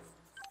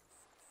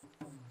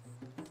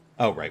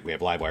 Oh, right, we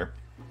have Livewire.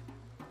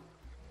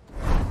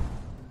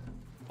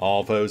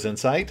 All foes in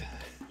sight.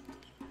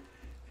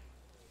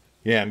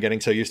 Yeah, I'm getting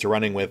so used to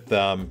running with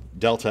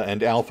Delta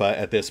and Alpha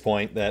at this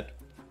point that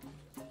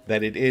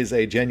it is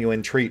a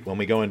genuine treat when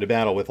we go into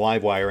battle with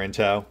Livewire in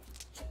tow.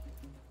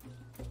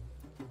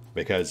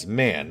 Because,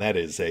 man, that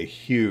is a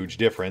huge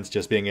difference,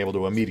 just being able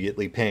to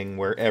immediately ping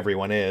where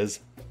everyone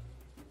is.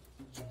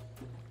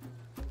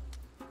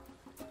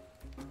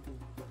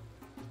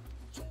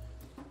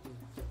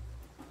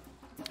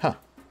 Huh.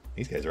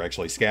 These guys are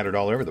actually scattered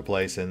all over the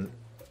place in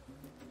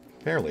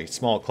fairly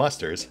small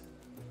clusters.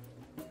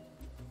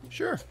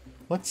 Sure.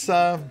 Let's,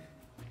 I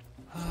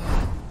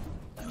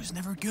was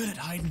never good at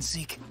hide and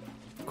seek.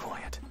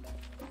 Quiet.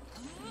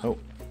 Oh,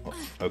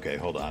 okay,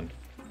 hold on.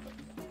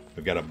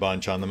 We've got a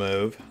bunch on the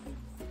move.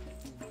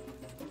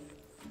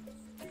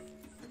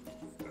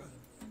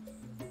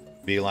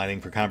 Beelining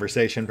for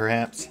conversation,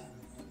 perhaps?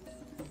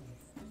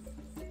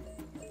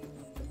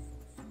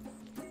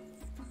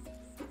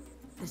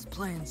 This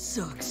plan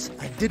sucks.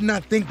 I did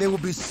not think there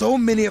would be so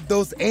many of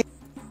those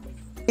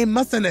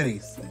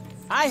mercenaries.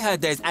 I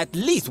heard there's at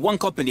least one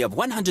company of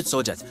 100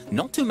 soldiers,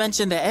 not to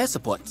mention their air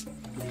support.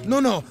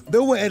 No,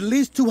 there were at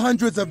least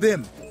 200 of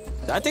them.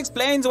 That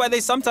explains why they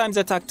sometimes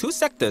attack two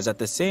sectors at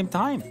the same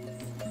time.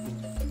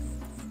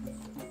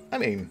 I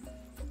mean,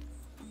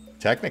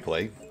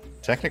 technically,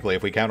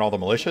 if we count all the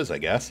militias, I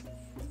guess.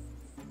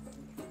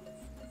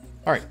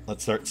 Alright,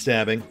 let's start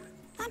stabbing.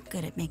 I'm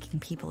good at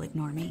making people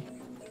ignore me.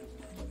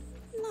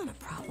 Not a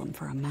problem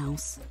for a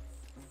mouse.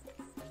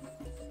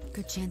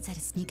 Good chance at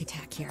a sneak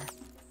attack here.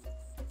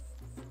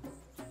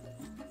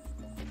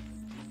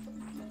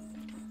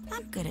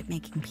 I'm good at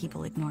making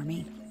people ignore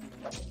me.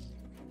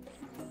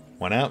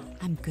 One out.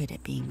 I'm good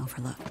at being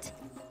overlooked.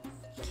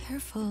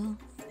 Careful,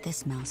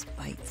 this mouse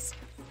bites.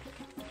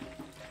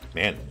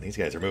 Man, these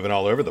guys are moving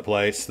all over the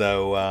place,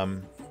 though,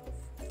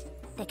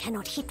 They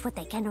cannot hit what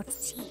they cannot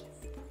see.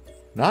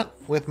 not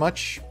with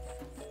much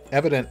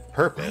evident Quiet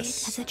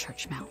purpose. as a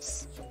church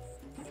mouse.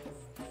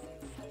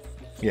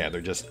 Yeah,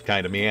 they're just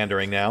kind of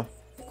meandering now.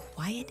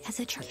 Quiet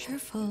as a church.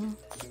 Careful,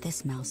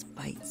 this mouse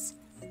bites.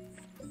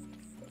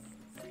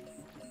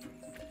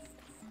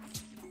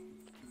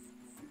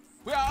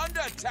 We are under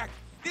attack.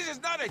 This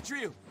is not a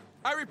drill.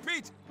 I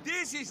repeat,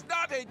 this is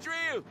not a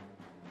drill.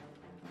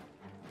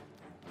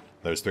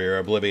 Those three are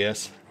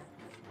oblivious.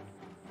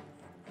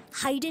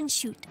 Hide and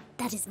shoot.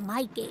 That is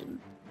my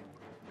game.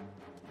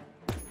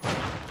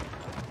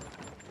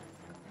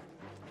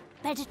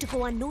 Better to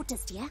go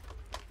unnoticed, yeah?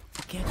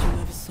 Can't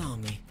you ever saw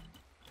me?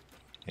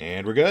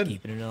 And we're good.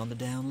 Keeping it on the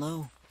down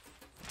low.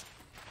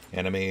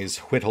 Enemies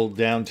whittled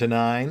down to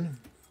 9.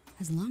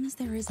 As long as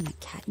there isn't a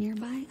cat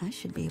nearby, I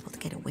should be able to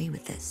get away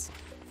with this.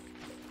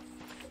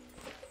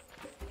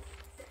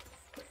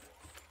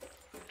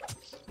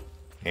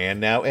 And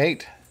now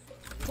 8.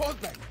 Fall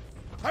back.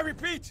 I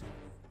repeat,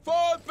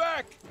 fall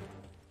back.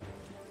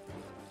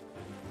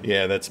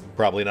 Yeah, that's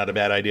probably not a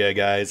bad idea,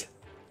 guys.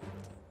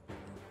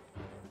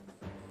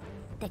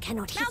 They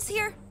cannot hit. Mouse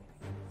here!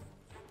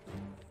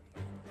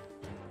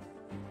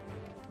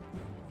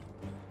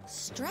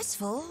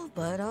 Stressful,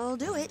 but I'll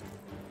do it.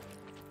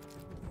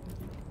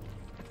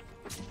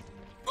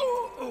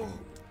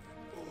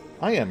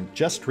 I am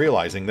just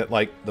realizing that,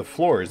 like, the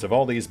floors of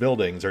all these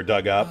buildings are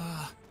dug up.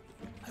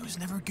 I was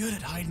never good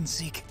at hide and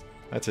seek.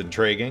 That's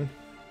intriguing.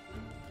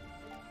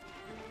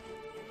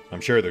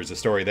 I'm sure there's a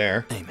story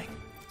there. Aiming.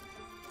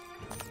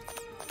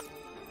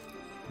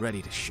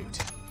 Ready to shoot.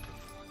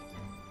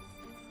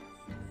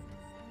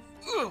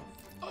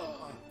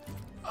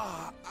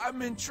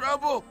 I'm in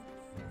trouble.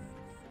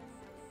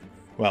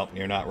 Well,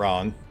 you're not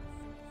wrong.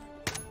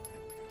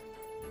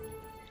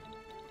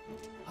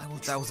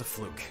 That was a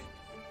fluke.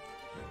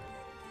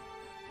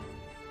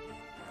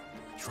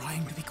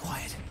 Trying to be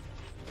quiet.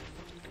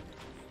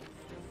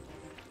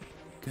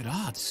 Good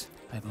odds,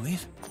 I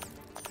believe.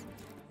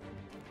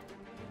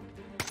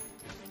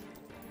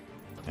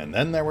 And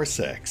then there were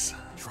 6.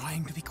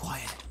 Trying to be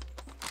quiet.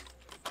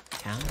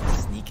 Count,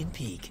 sneak, and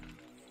peek.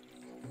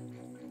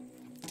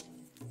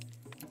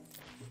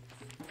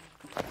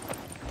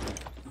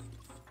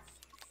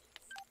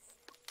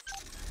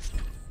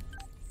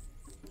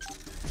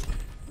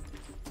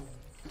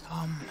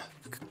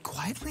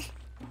 Quietly?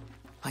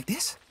 Like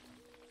this?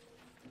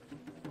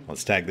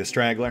 Let's tag the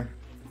straggler.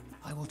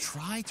 I will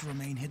try to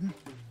remain hidden.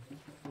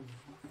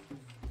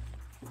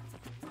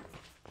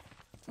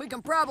 We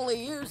can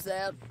probably use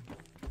that.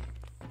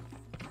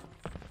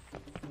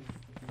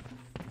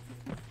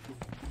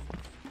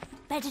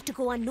 Better to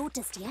go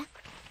unnoticed, yeah?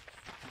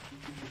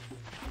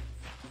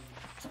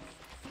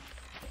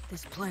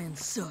 This plan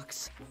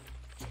sucks.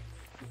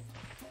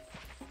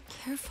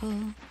 Careful,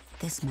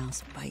 this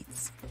mouse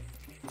bites.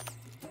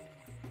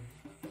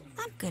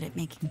 I'm good at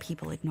making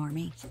people ignore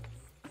me.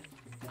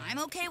 I'm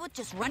okay with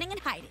just running and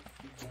hiding.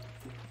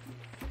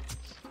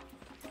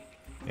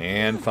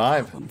 And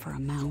 5. Problem for a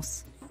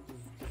mouse.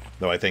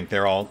 Though I think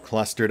they're all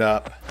clustered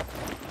up.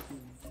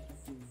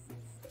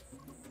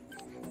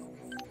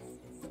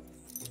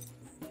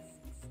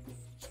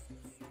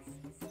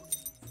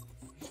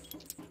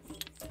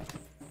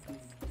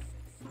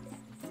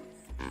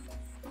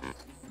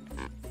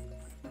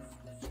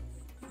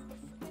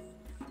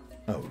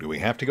 Oh, do we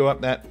have to go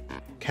up that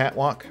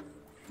catwalk?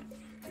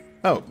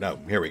 Oh, no,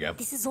 here we go.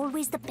 This is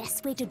always the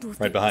best way to do things.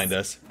 Right behind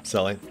us,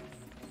 Sully.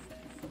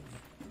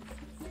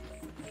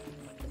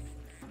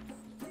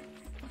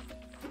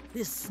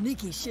 This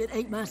sneaky shit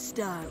ain't my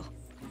style.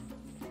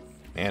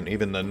 And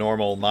even the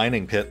normal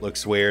mining pit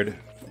looks weird.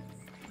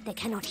 They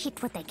cannot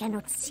hit what they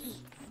cannot see.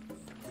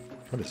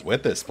 What is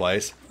with this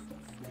place?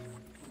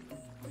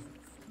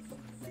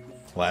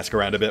 We'll ask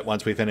around a bit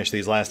once we finish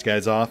these last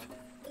guys off.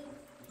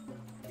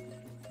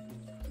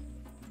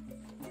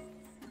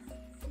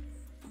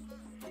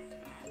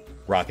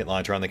 Rocket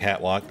launcher on the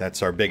catwalk,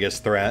 that's our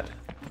biggest threat.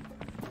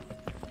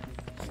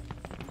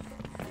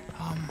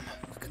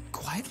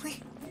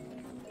 Quietly?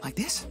 Like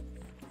this?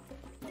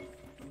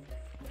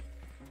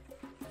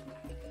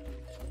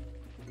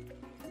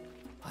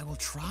 I will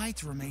try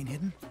to remain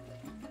hidden.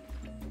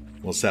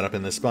 We'll set up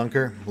in this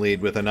bunker,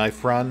 lead with a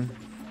knife run.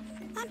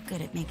 I'm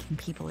good at making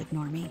people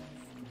ignore me.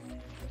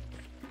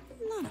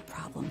 Not a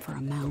problem for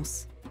a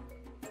mouse.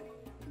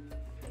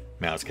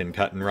 Mouse can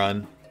cut and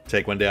run.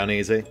 Take one down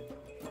easy.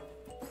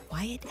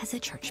 Quiet as a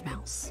church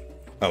mouse.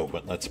 Oh,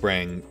 but let's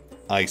bring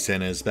Ice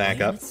in as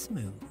backup.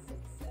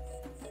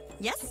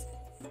 Yes?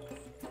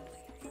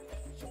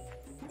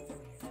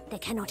 They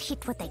cannot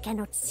hit what they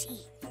cannot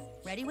see.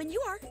 Ready when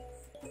you are.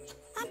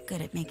 I'm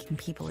good at making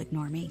people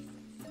ignore me.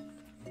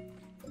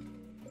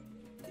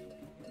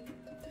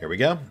 Here we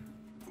go.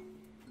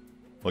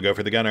 We'll go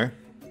for the gunner.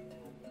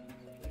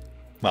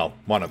 Well,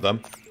 one of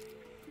them.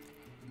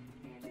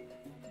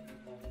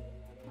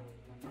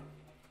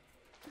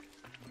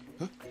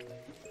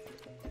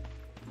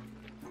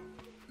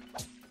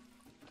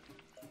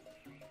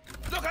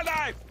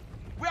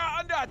 We are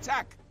under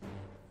attack.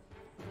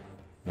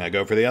 Now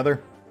go for the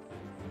other.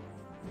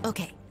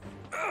 Okay.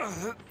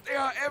 They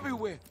are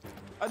everywhere.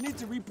 I need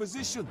to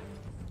reposition.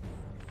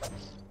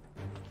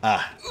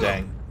 Ah,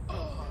 dang.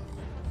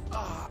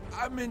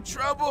 I'm in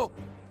trouble.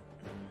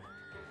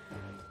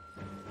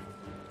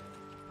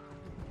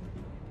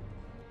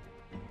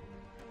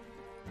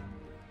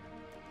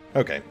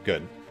 Okay,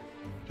 good.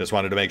 Just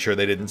wanted to make sure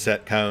they didn't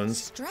set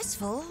cones.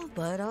 Stressful,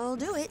 but I'll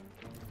do it.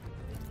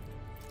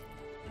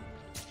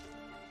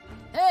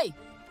 Hey!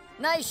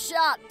 Nice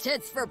shot,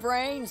 tits for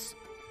brains.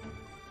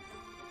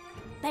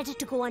 Better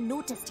to go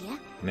unnoticed, yeah?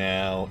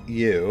 Now, I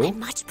you.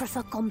 much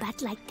prefer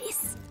combat like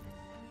this.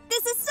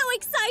 This is so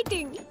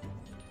exciting!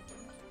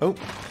 Oh.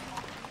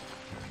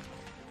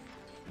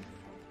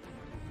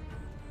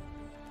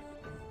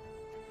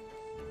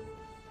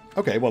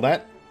 Okay, well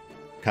that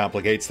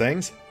complicates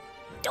things.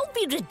 Don't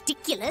be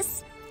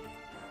ridiculous.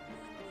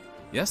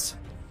 Yes?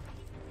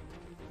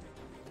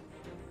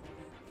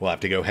 We'll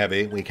have to go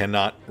heavy. We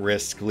cannot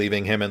risk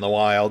leaving him in the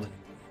wild.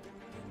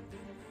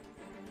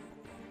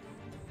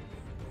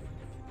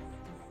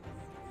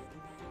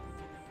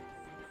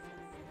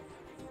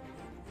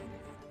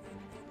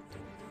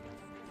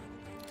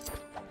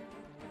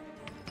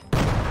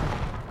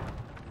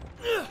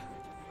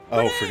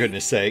 Oh, for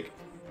goodness sake.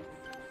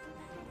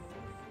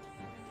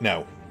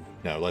 No.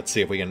 No, let's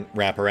see if we can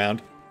wrap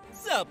around.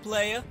 Sup,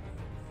 player?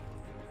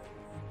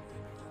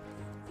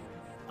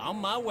 On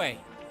my way.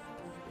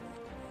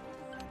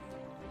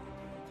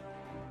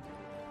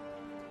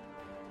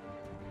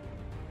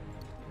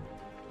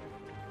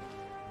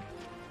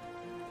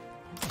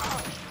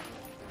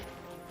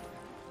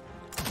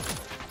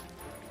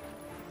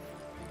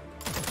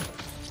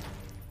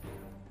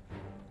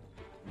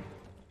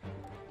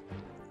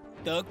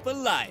 Thug for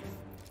life.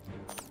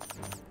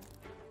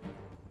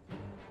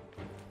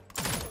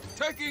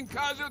 Taking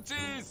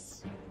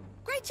casualties.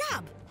 Great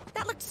job.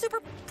 That looked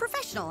super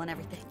professional and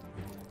everything.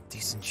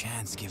 Decent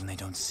chance, given they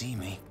don't see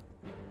me.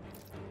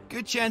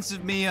 Good chance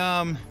of me,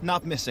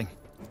 not missing.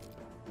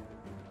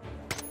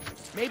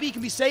 Maybe he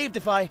can be saved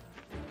if I...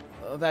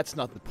 Oh, that's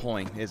not the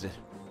point, is it?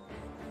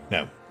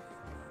 No.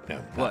 No.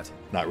 What?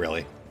 Not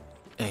really.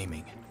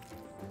 Aiming.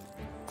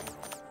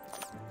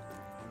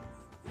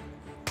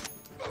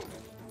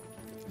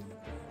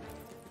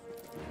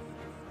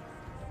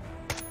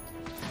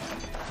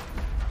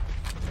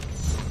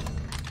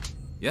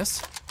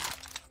 Yes?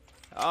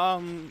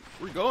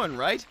 We're going,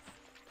 right?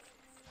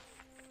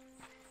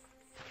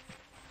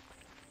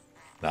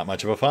 Not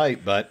much of a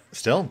fight, but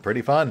still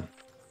pretty fun.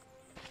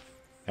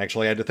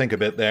 Actually, I had to think a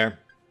bit there.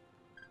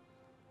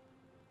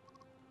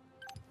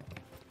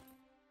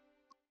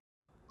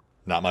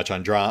 Not much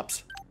on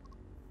drops.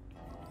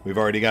 We've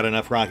already got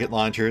enough rocket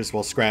launchers,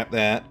 we'll scrap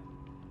that.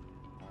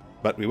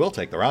 But we will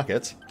take the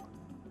rockets.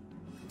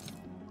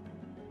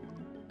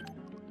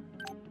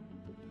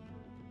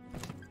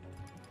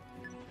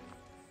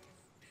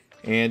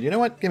 And you know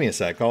what? Give me a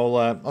sec.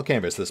 I'll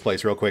canvas this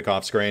place real quick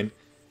off screen.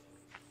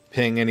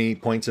 Ping any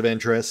points of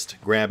interest,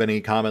 grab any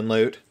common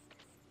loot.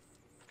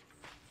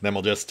 Then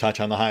we'll just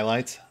touch on the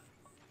highlights.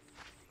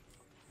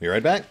 Be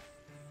right back.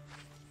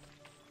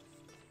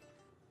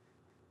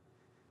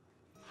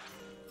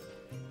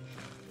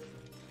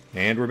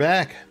 And we're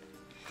back.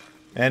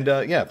 And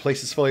yeah,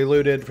 place is fully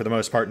looted. For the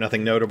most part,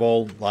 nothing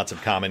notable. Lots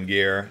of common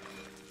gear.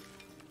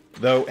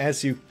 Though,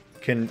 as you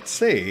can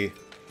see,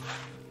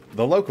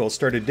 the locals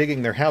started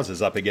digging their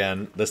houses up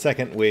again the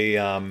second we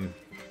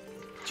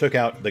took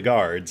out the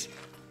guards.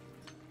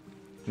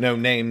 No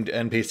named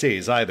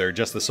NPCs either,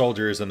 just the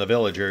soldiers and the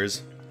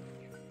villagers.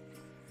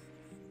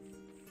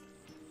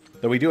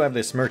 Though we do have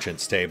this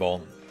merchant's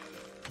table,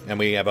 and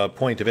we have a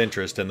point of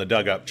interest in the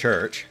dug-up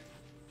church.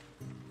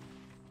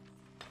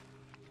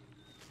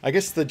 I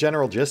guess the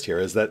general gist here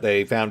is that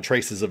they found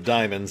traces of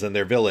diamonds in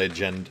their village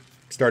and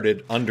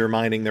started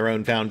undermining their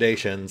own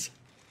foundations.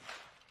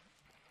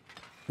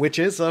 Which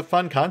is a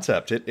fun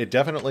concept. It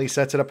definitely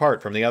sets it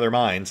apart from the other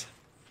mines.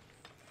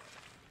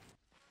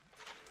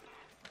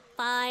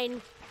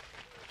 Fine.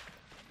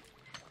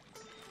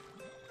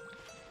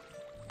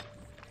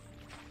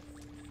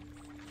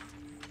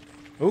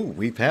 Ooh,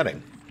 wheat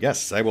padding.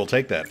 Yes, I will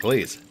take that,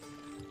 please.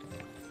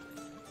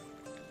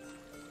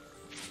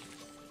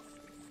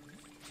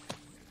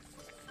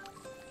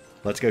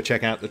 Let's go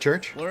check out the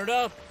church. Word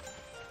up.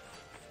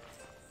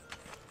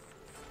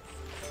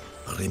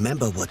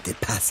 Remember what the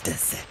pastor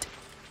said.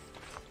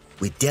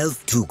 We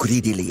delve too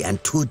greedily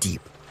and too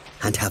deep,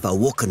 and have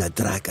awoken a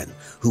dragon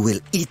who will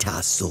eat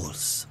our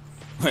souls.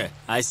 Well,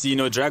 I see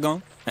no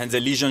dragon, and the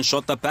Legion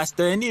shot the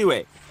pastor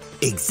anyway.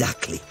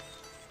 Exactly.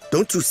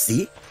 Don't you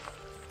see?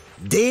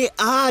 They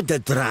are the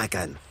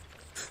dragon.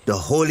 The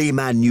holy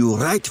man knew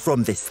right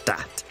from the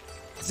start.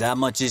 That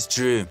much is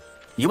true.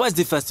 He was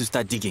the first to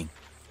start digging.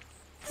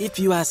 If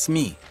you ask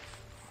me,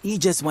 he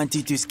just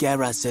wanted to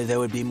scare us so there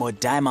would be more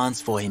diamonds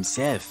for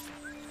himself.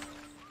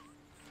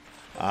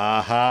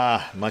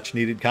 Aha, much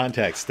needed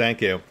context,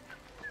 thank you.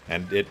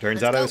 And it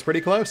turns out I was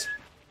pretty close.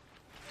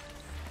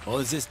 All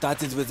this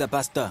started with the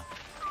pastor.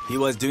 He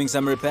was doing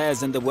some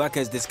repairs and the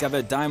workers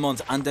discovered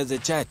diamonds under the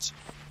church.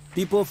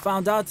 People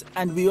found out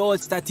and we all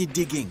started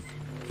digging.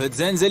 But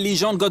then the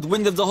Legion got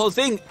wind of the whole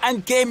thing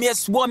and came here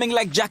swarming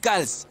like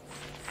jackals.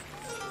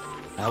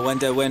 I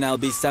wonder when I'll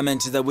be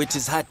summoned to the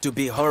witch's hut to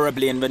be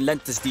horribly and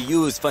relentlessly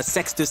used for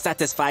sex to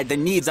satisfy the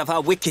needs of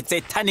our wicked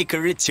satanic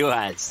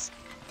rituals.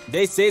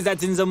 They say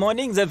that in the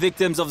morning the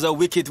victims of the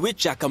wicked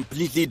witch are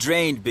completely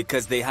drained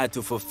because they had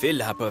to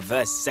fulfill her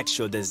perverse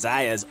sexual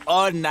desires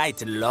all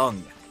night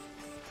long.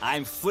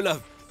 I'm full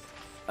of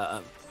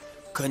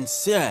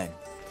concern.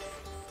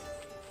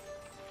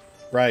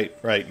 Right,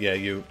 yeah,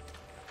 you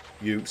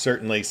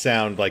certainly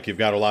sound like you've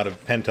got a lot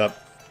of pent-up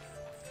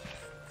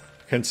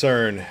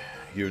concern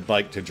you'd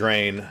like to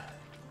drain.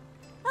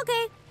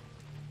 Okay.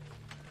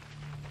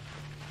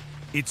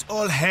 It's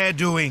all her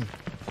doing.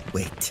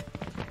 Wait.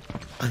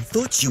 I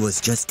thought she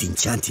was just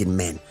enchanting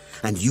men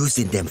and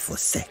using them for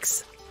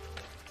sex.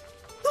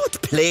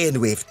 Not playing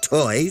with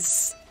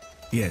toys.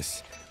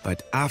 Yes,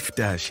 but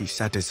after she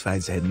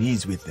satisfies her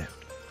needs with them,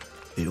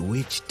 the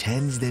witch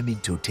turns them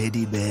into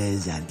teddy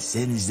bears and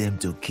sends them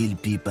to kill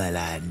people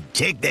and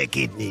take their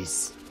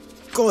kidneys.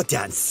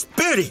 Goddamn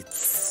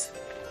spirits!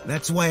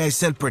 That's why I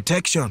sell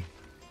protection.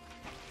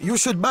 You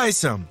should buy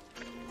some.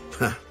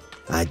 Huh.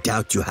 I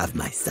doubt you have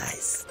my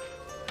size.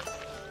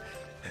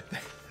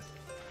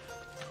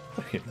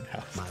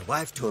 My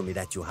wife told me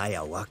that you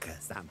hire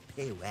workers and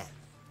pay well.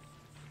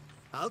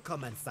 I'll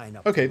come and sign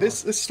up. Okay,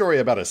 this story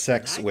about a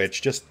sex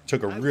witch just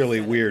took a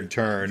really weird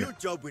turn. Good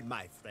job with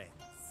my friends.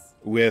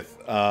 With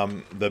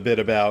the bit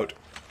about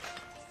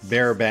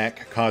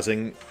bareback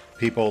causing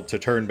people to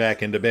turn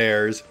back into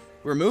bears.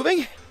 We're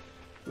moving?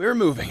 We're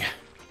moving.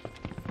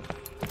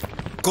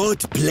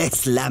 God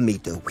bless Lammy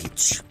the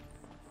witch.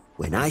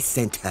 When I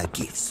sent her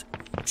gifts,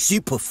 she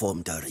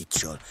performed a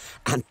ritual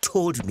and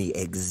told me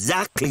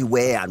exactly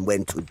where and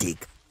when to dig.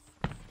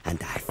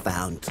 And I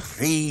found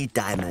 3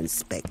 diamond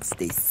specks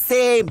the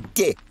same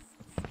day.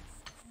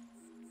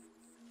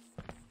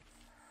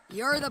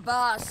 You're the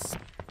boss.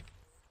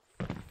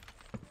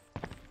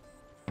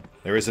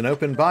 There is an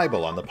open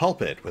Bible on the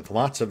pulpit with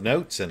lots of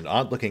notes and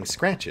odd-looking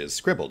scratches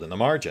scribbled in the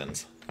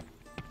margins.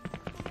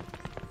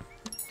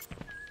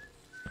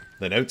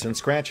 The notes and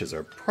scratches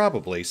are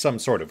probably some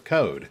sort of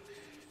code,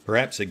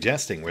 perhaps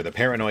suggesting where the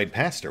paranoid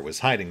pastor was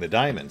hiding the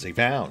diamonds he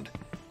found.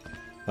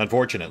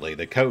 Unfortunately,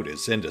 the code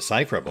is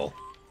indecipherable.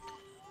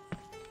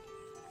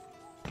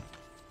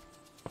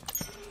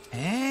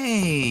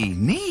 Hey,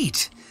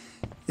 neat!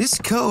 This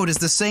code is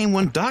the same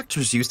one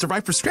doctors use to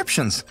write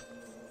prescriptions.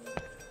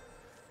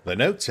 The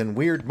notes and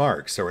weird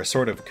marks are a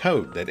sort of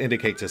code that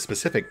indicates a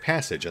specific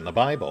passage in the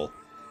Bible.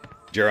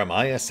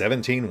 Jeremiah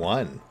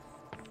 17:1.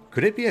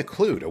 Could it be a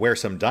clue to where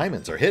some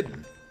diamonds are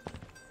hidden?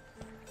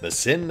 The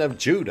sin of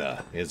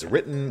Judah is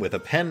written with a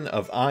pen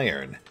of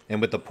iron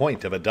and with the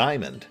point of a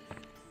diamond.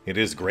 It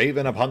is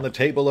graven upon the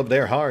table of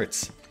their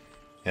hearts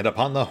and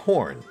upon the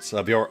horns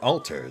of your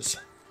altars.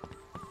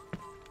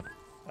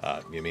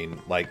 You mean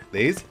like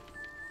these?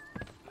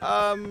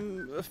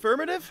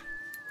 Affirmative?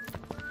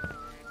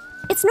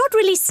 It's not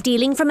really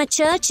stealing from a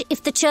church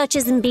if the church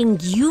isn't being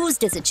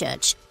used as a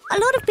church. A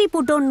lot of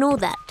people don't know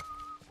that.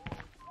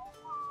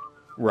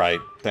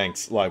 Right,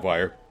 thanks,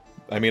 Livewire.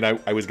 I mean,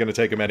 I was going to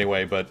take them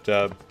anyway, but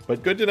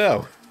good to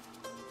know.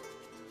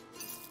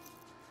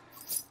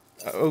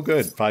 Oh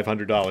good,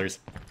 $500.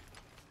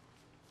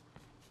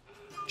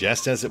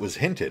 Just as it was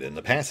hinted in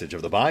the passage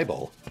of the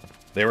Bible,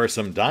 there are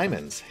some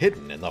diamonds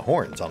hidden in the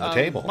horns on the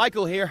table.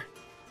 Michael here.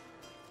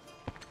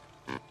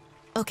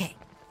 Okay.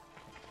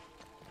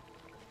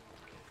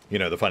 You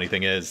know, the funny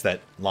thing is,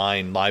 that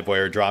line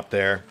Livewire dropped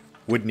there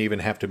wouldn't even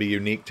have to be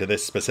unique to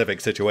this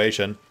specific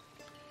situation.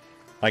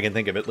 I can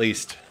think of at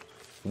least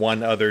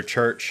one other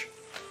church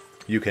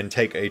you can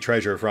take a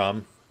treasure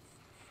from.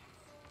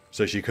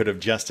 So she could have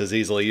just as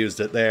easily used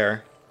it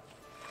there.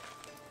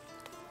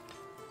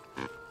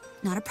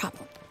 Not a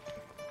problem.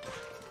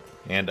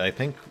 And I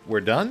think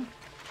we're done?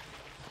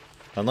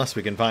 Unless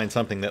we can find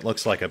something that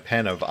looks like a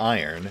pen of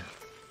iron.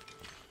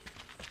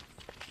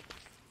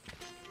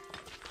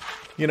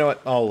 You know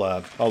what?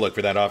 I'll look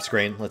for that off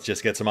screen. Let's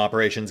just get some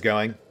operations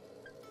going.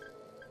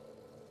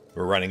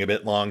 We're running a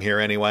bit long here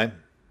anyway.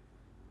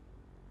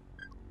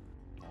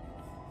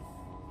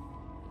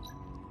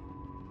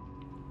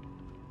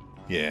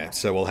 Yeah,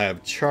 so we'll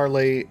have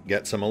Charlie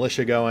get some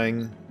militia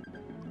going.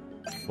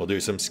 We'll do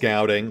some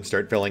scouting,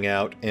 start filling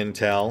out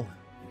intel.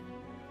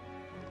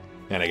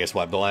 And I guess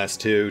we'll have the last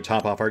 2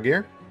 top off our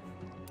gear.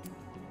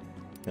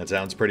 That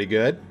sounds pretty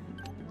good.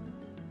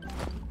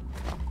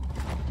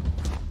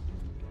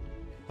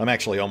 I'm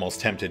actually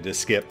almost tempted to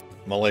skip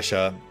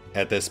militia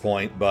at this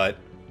point, but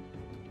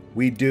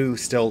we do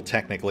still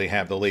technically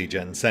have the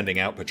Legion sending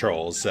out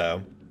patrols,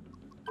 so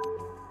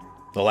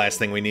the last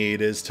thing we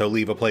need is to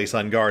leave a place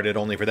unguarded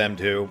only for them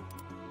to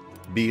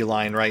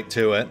beeline right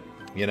to it,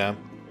 you know?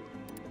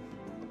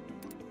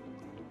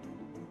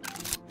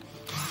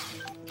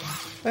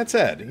 That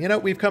said, you know,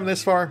 we've come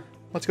this far.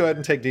 Let's go ahead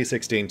and take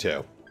D16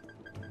 too.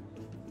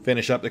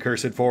 Finish up the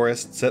Cursed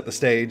Forest, set the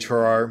stage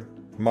for our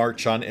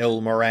march on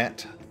Il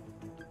Morat.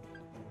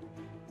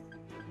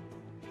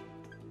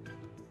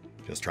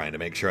 Just trying to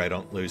make sure I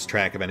don't lose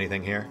track of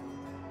anything here.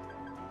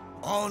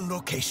 On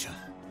location.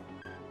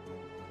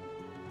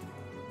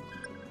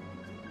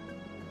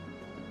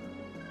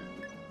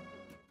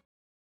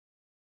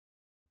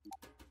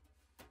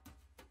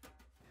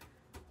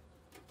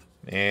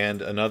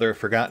 And another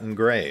forgotten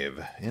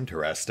grave.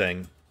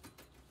 Interesting.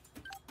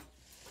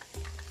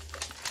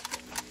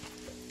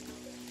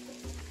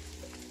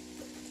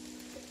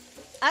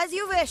 As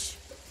you wish.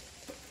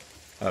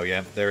 Oh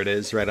yeah, there it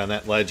is, right on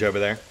that ledge over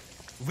there.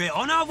 We're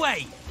on our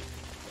way.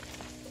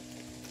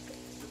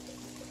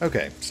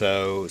 Okay,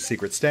 so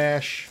secret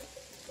stash.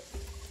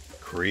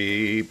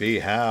 Creepy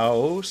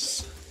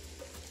house.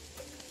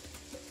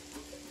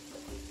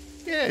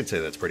 Yeah, I'd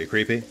say that's pretty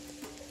creepy.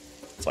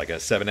 It's like a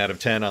 7 out of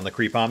 10 on the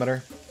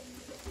creepometer.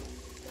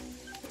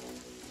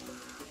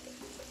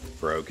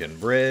 Broken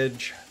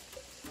bridge.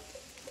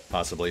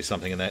 Possibly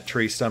something in that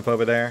tree stump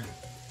over there.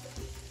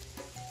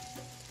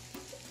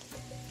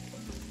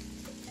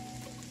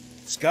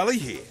 Scully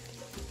here.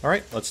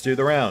 Alright, let's do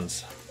the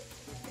rounds.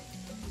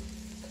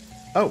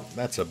 Oh,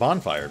 that's a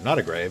bonfire, not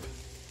a grave.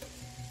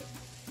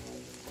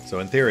 So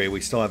in theory, we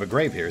still have a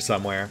grave here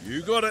somewhere.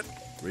 You got it.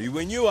 Free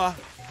when you are.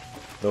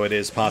 Though it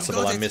is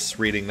possible I'm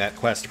misreading that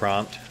quest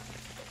prompt.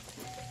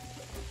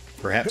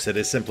 Perhaps it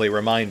is simply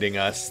reminding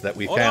us that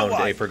we found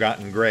a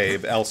forgotten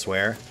grave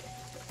elsewhere.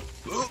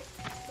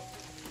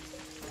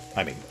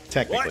 I mean,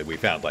 technically we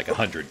found like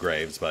 100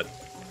 graves, but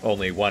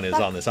only one is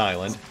on this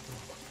island.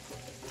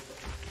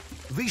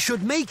 We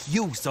should make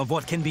use of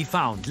what can be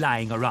found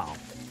lying around.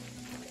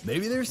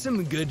 Maybe there's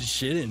some good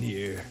shit in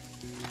here.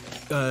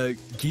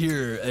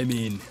 Gear, I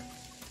mean.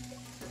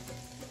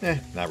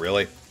 Not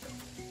really.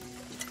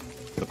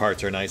 The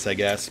parts are nice, I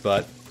guess,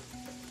 but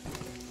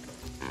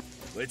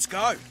let's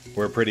go.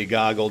 We're pretty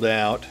goggled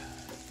out.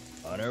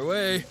 On our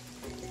way.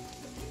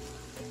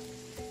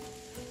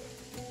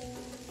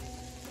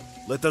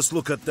 Let us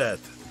look at that.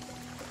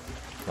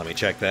 Let me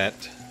check that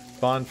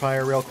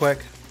bonfire real quick.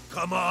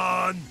 Come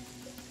on.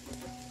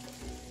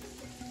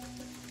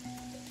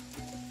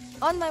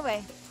 On my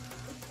way.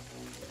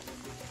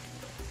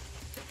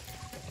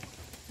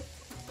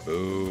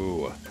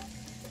 Ooh.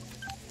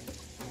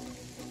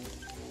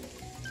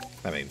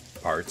 I mean,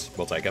 parts.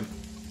 We'll take them.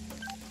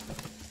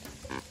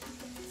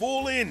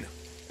 Fall in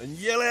and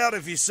yell out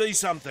if you see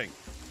something.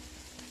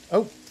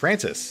 Oh,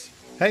 Francis.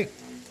 Hey.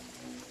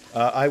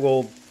 I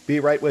will be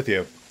right with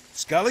you.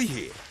 Scully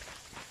here.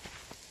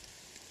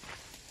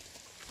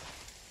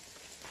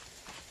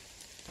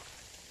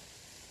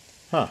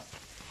 Huh.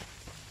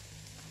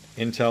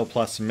 Intel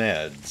plus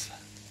meds.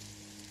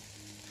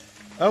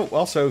 Oh,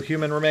 also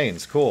human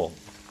remains. Cool.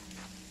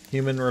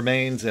 Human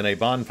remains in a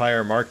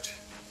bonfire marked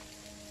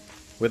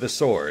with a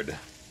sword.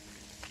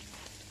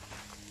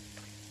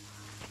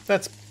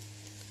 That's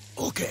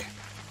okay.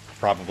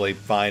 Probably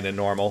fine and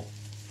normal.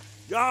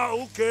 Yeah,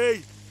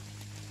 okay.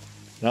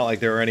 Not like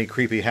there are any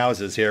creepy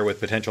houses here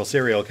with potential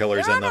serial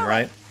killers in them,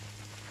 right?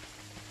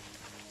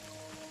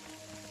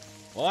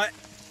 What?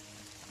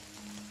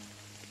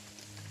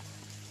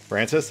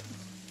 Francis?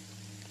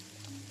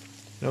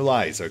 No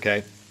lies,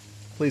 okay?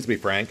 Please be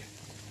frank.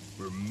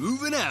 We're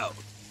moving out.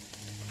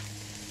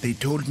 They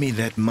told me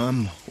that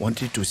Mom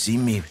wanted to see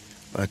me,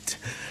 but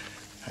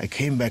I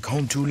came back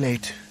home too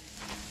late.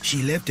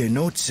 She left a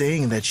note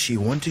saying that she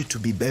wanted to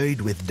be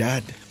buried with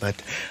Dad,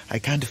 but I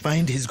can't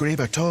find his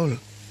grave at all.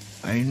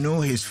 I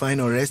know his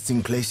final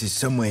resting place is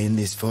somewhere in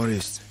this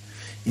forest,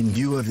 in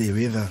view of the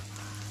river.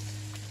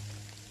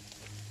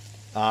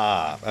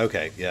 Ah,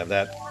 okay. Yeah,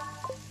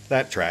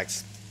 that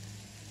tracks.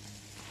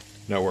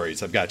 No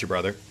worries, I've got you,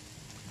 brother.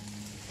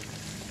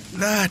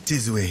 That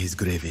is where his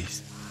grave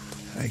is.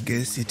 I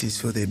guess it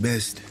is for the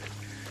best.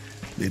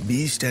 The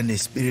beast and the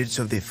spirits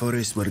of the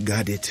forest will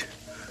guard it,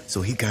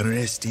 so he can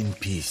rest in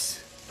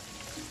peace.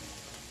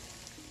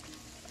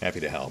 Happy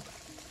to help.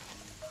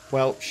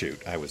 Well,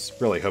 shoot, I was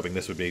really hoping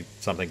this would be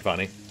something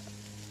funny.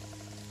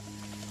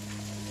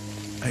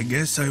 I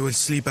guess I will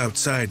sleep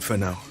outside for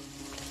now.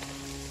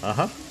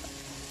 Uh-huh.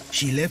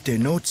 She left a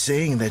note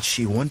saying that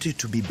she wanted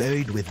to be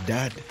buried with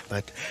Dad,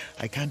 but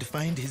I can't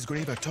find his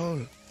grave at all.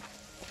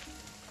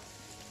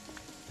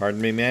 Pardon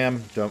me,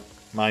 ma'am. Don't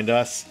mind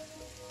us.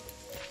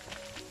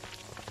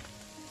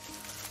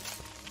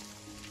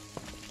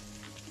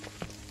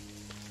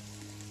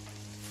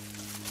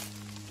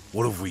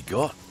 What have we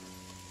got?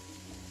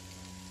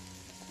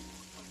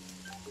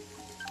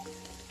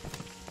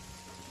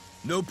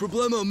 No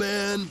problemo,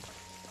 man.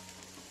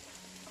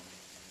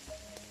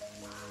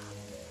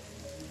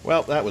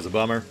 Well, that was a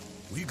bummer.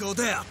 We go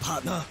there,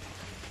 partner.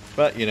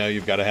 But, you know,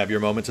 you've got to have your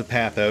moments of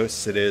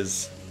pathos. It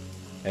is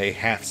a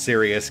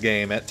half-serious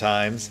game at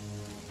times.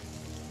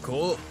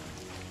 Cool.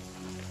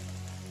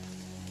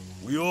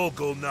 We all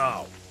go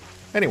now.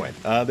 Anyway,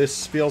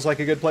 this feels like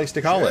a good place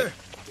to call it.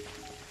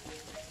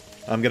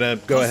 I'm going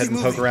to go ahead and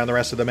poke around the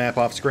rest of the map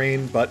off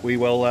screen, but we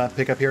will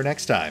pick up here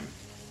next time.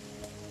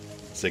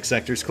 6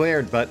 sectors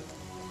cleared, but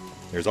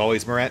there's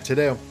always Murat to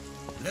do.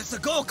 Let's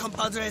go,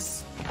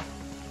 compadres.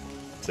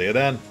 See you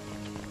then.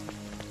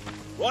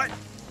 What?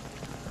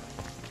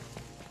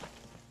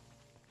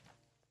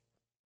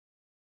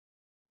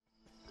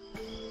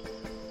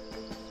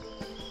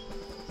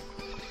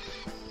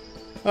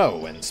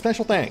 Oh, and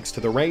special thanks to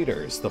the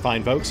Raiders, the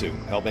fine folks who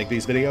help make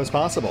these videos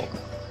possible,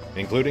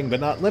 including but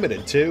not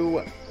limited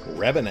to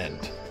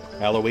Revenant,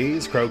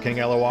 Alois,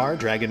 CrowkingLoR,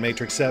 Dragon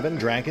Matrix 7,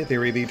 Drakiith,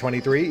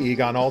 V23,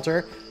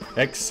 EgonAlter,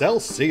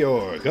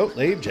 Exsellsior,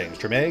 Gottlieb, James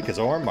Trimmier,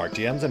 Kazorm, Mark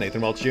Giemza,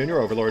 Nathan Welch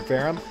Jr.,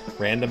 OverlordPherom,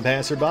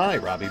 RandomPassrby,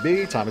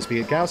 RobbyB, Tomasz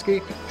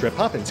Piątkowski,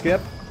 Triphoppenskip,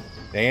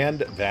 and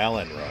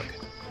Valinrook.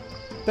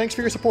 Thanks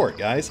for your support,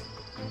 guys.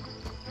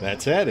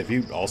 That said, if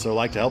you'd also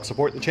like to help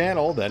support the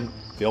channel, then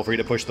feel free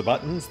to push the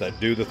buttons that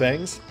do the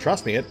things.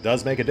 Trust me, it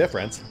does make a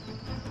difference.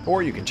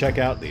 Or you can check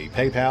out the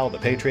PayPal, the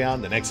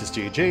Patreon, the Nexus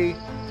GG,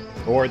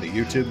 or the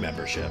YouTube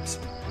memberships.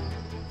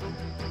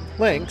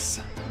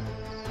 Links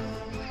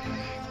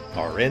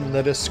are in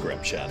the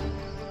description.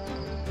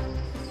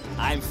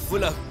 I'm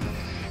full of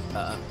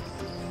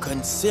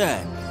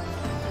concern.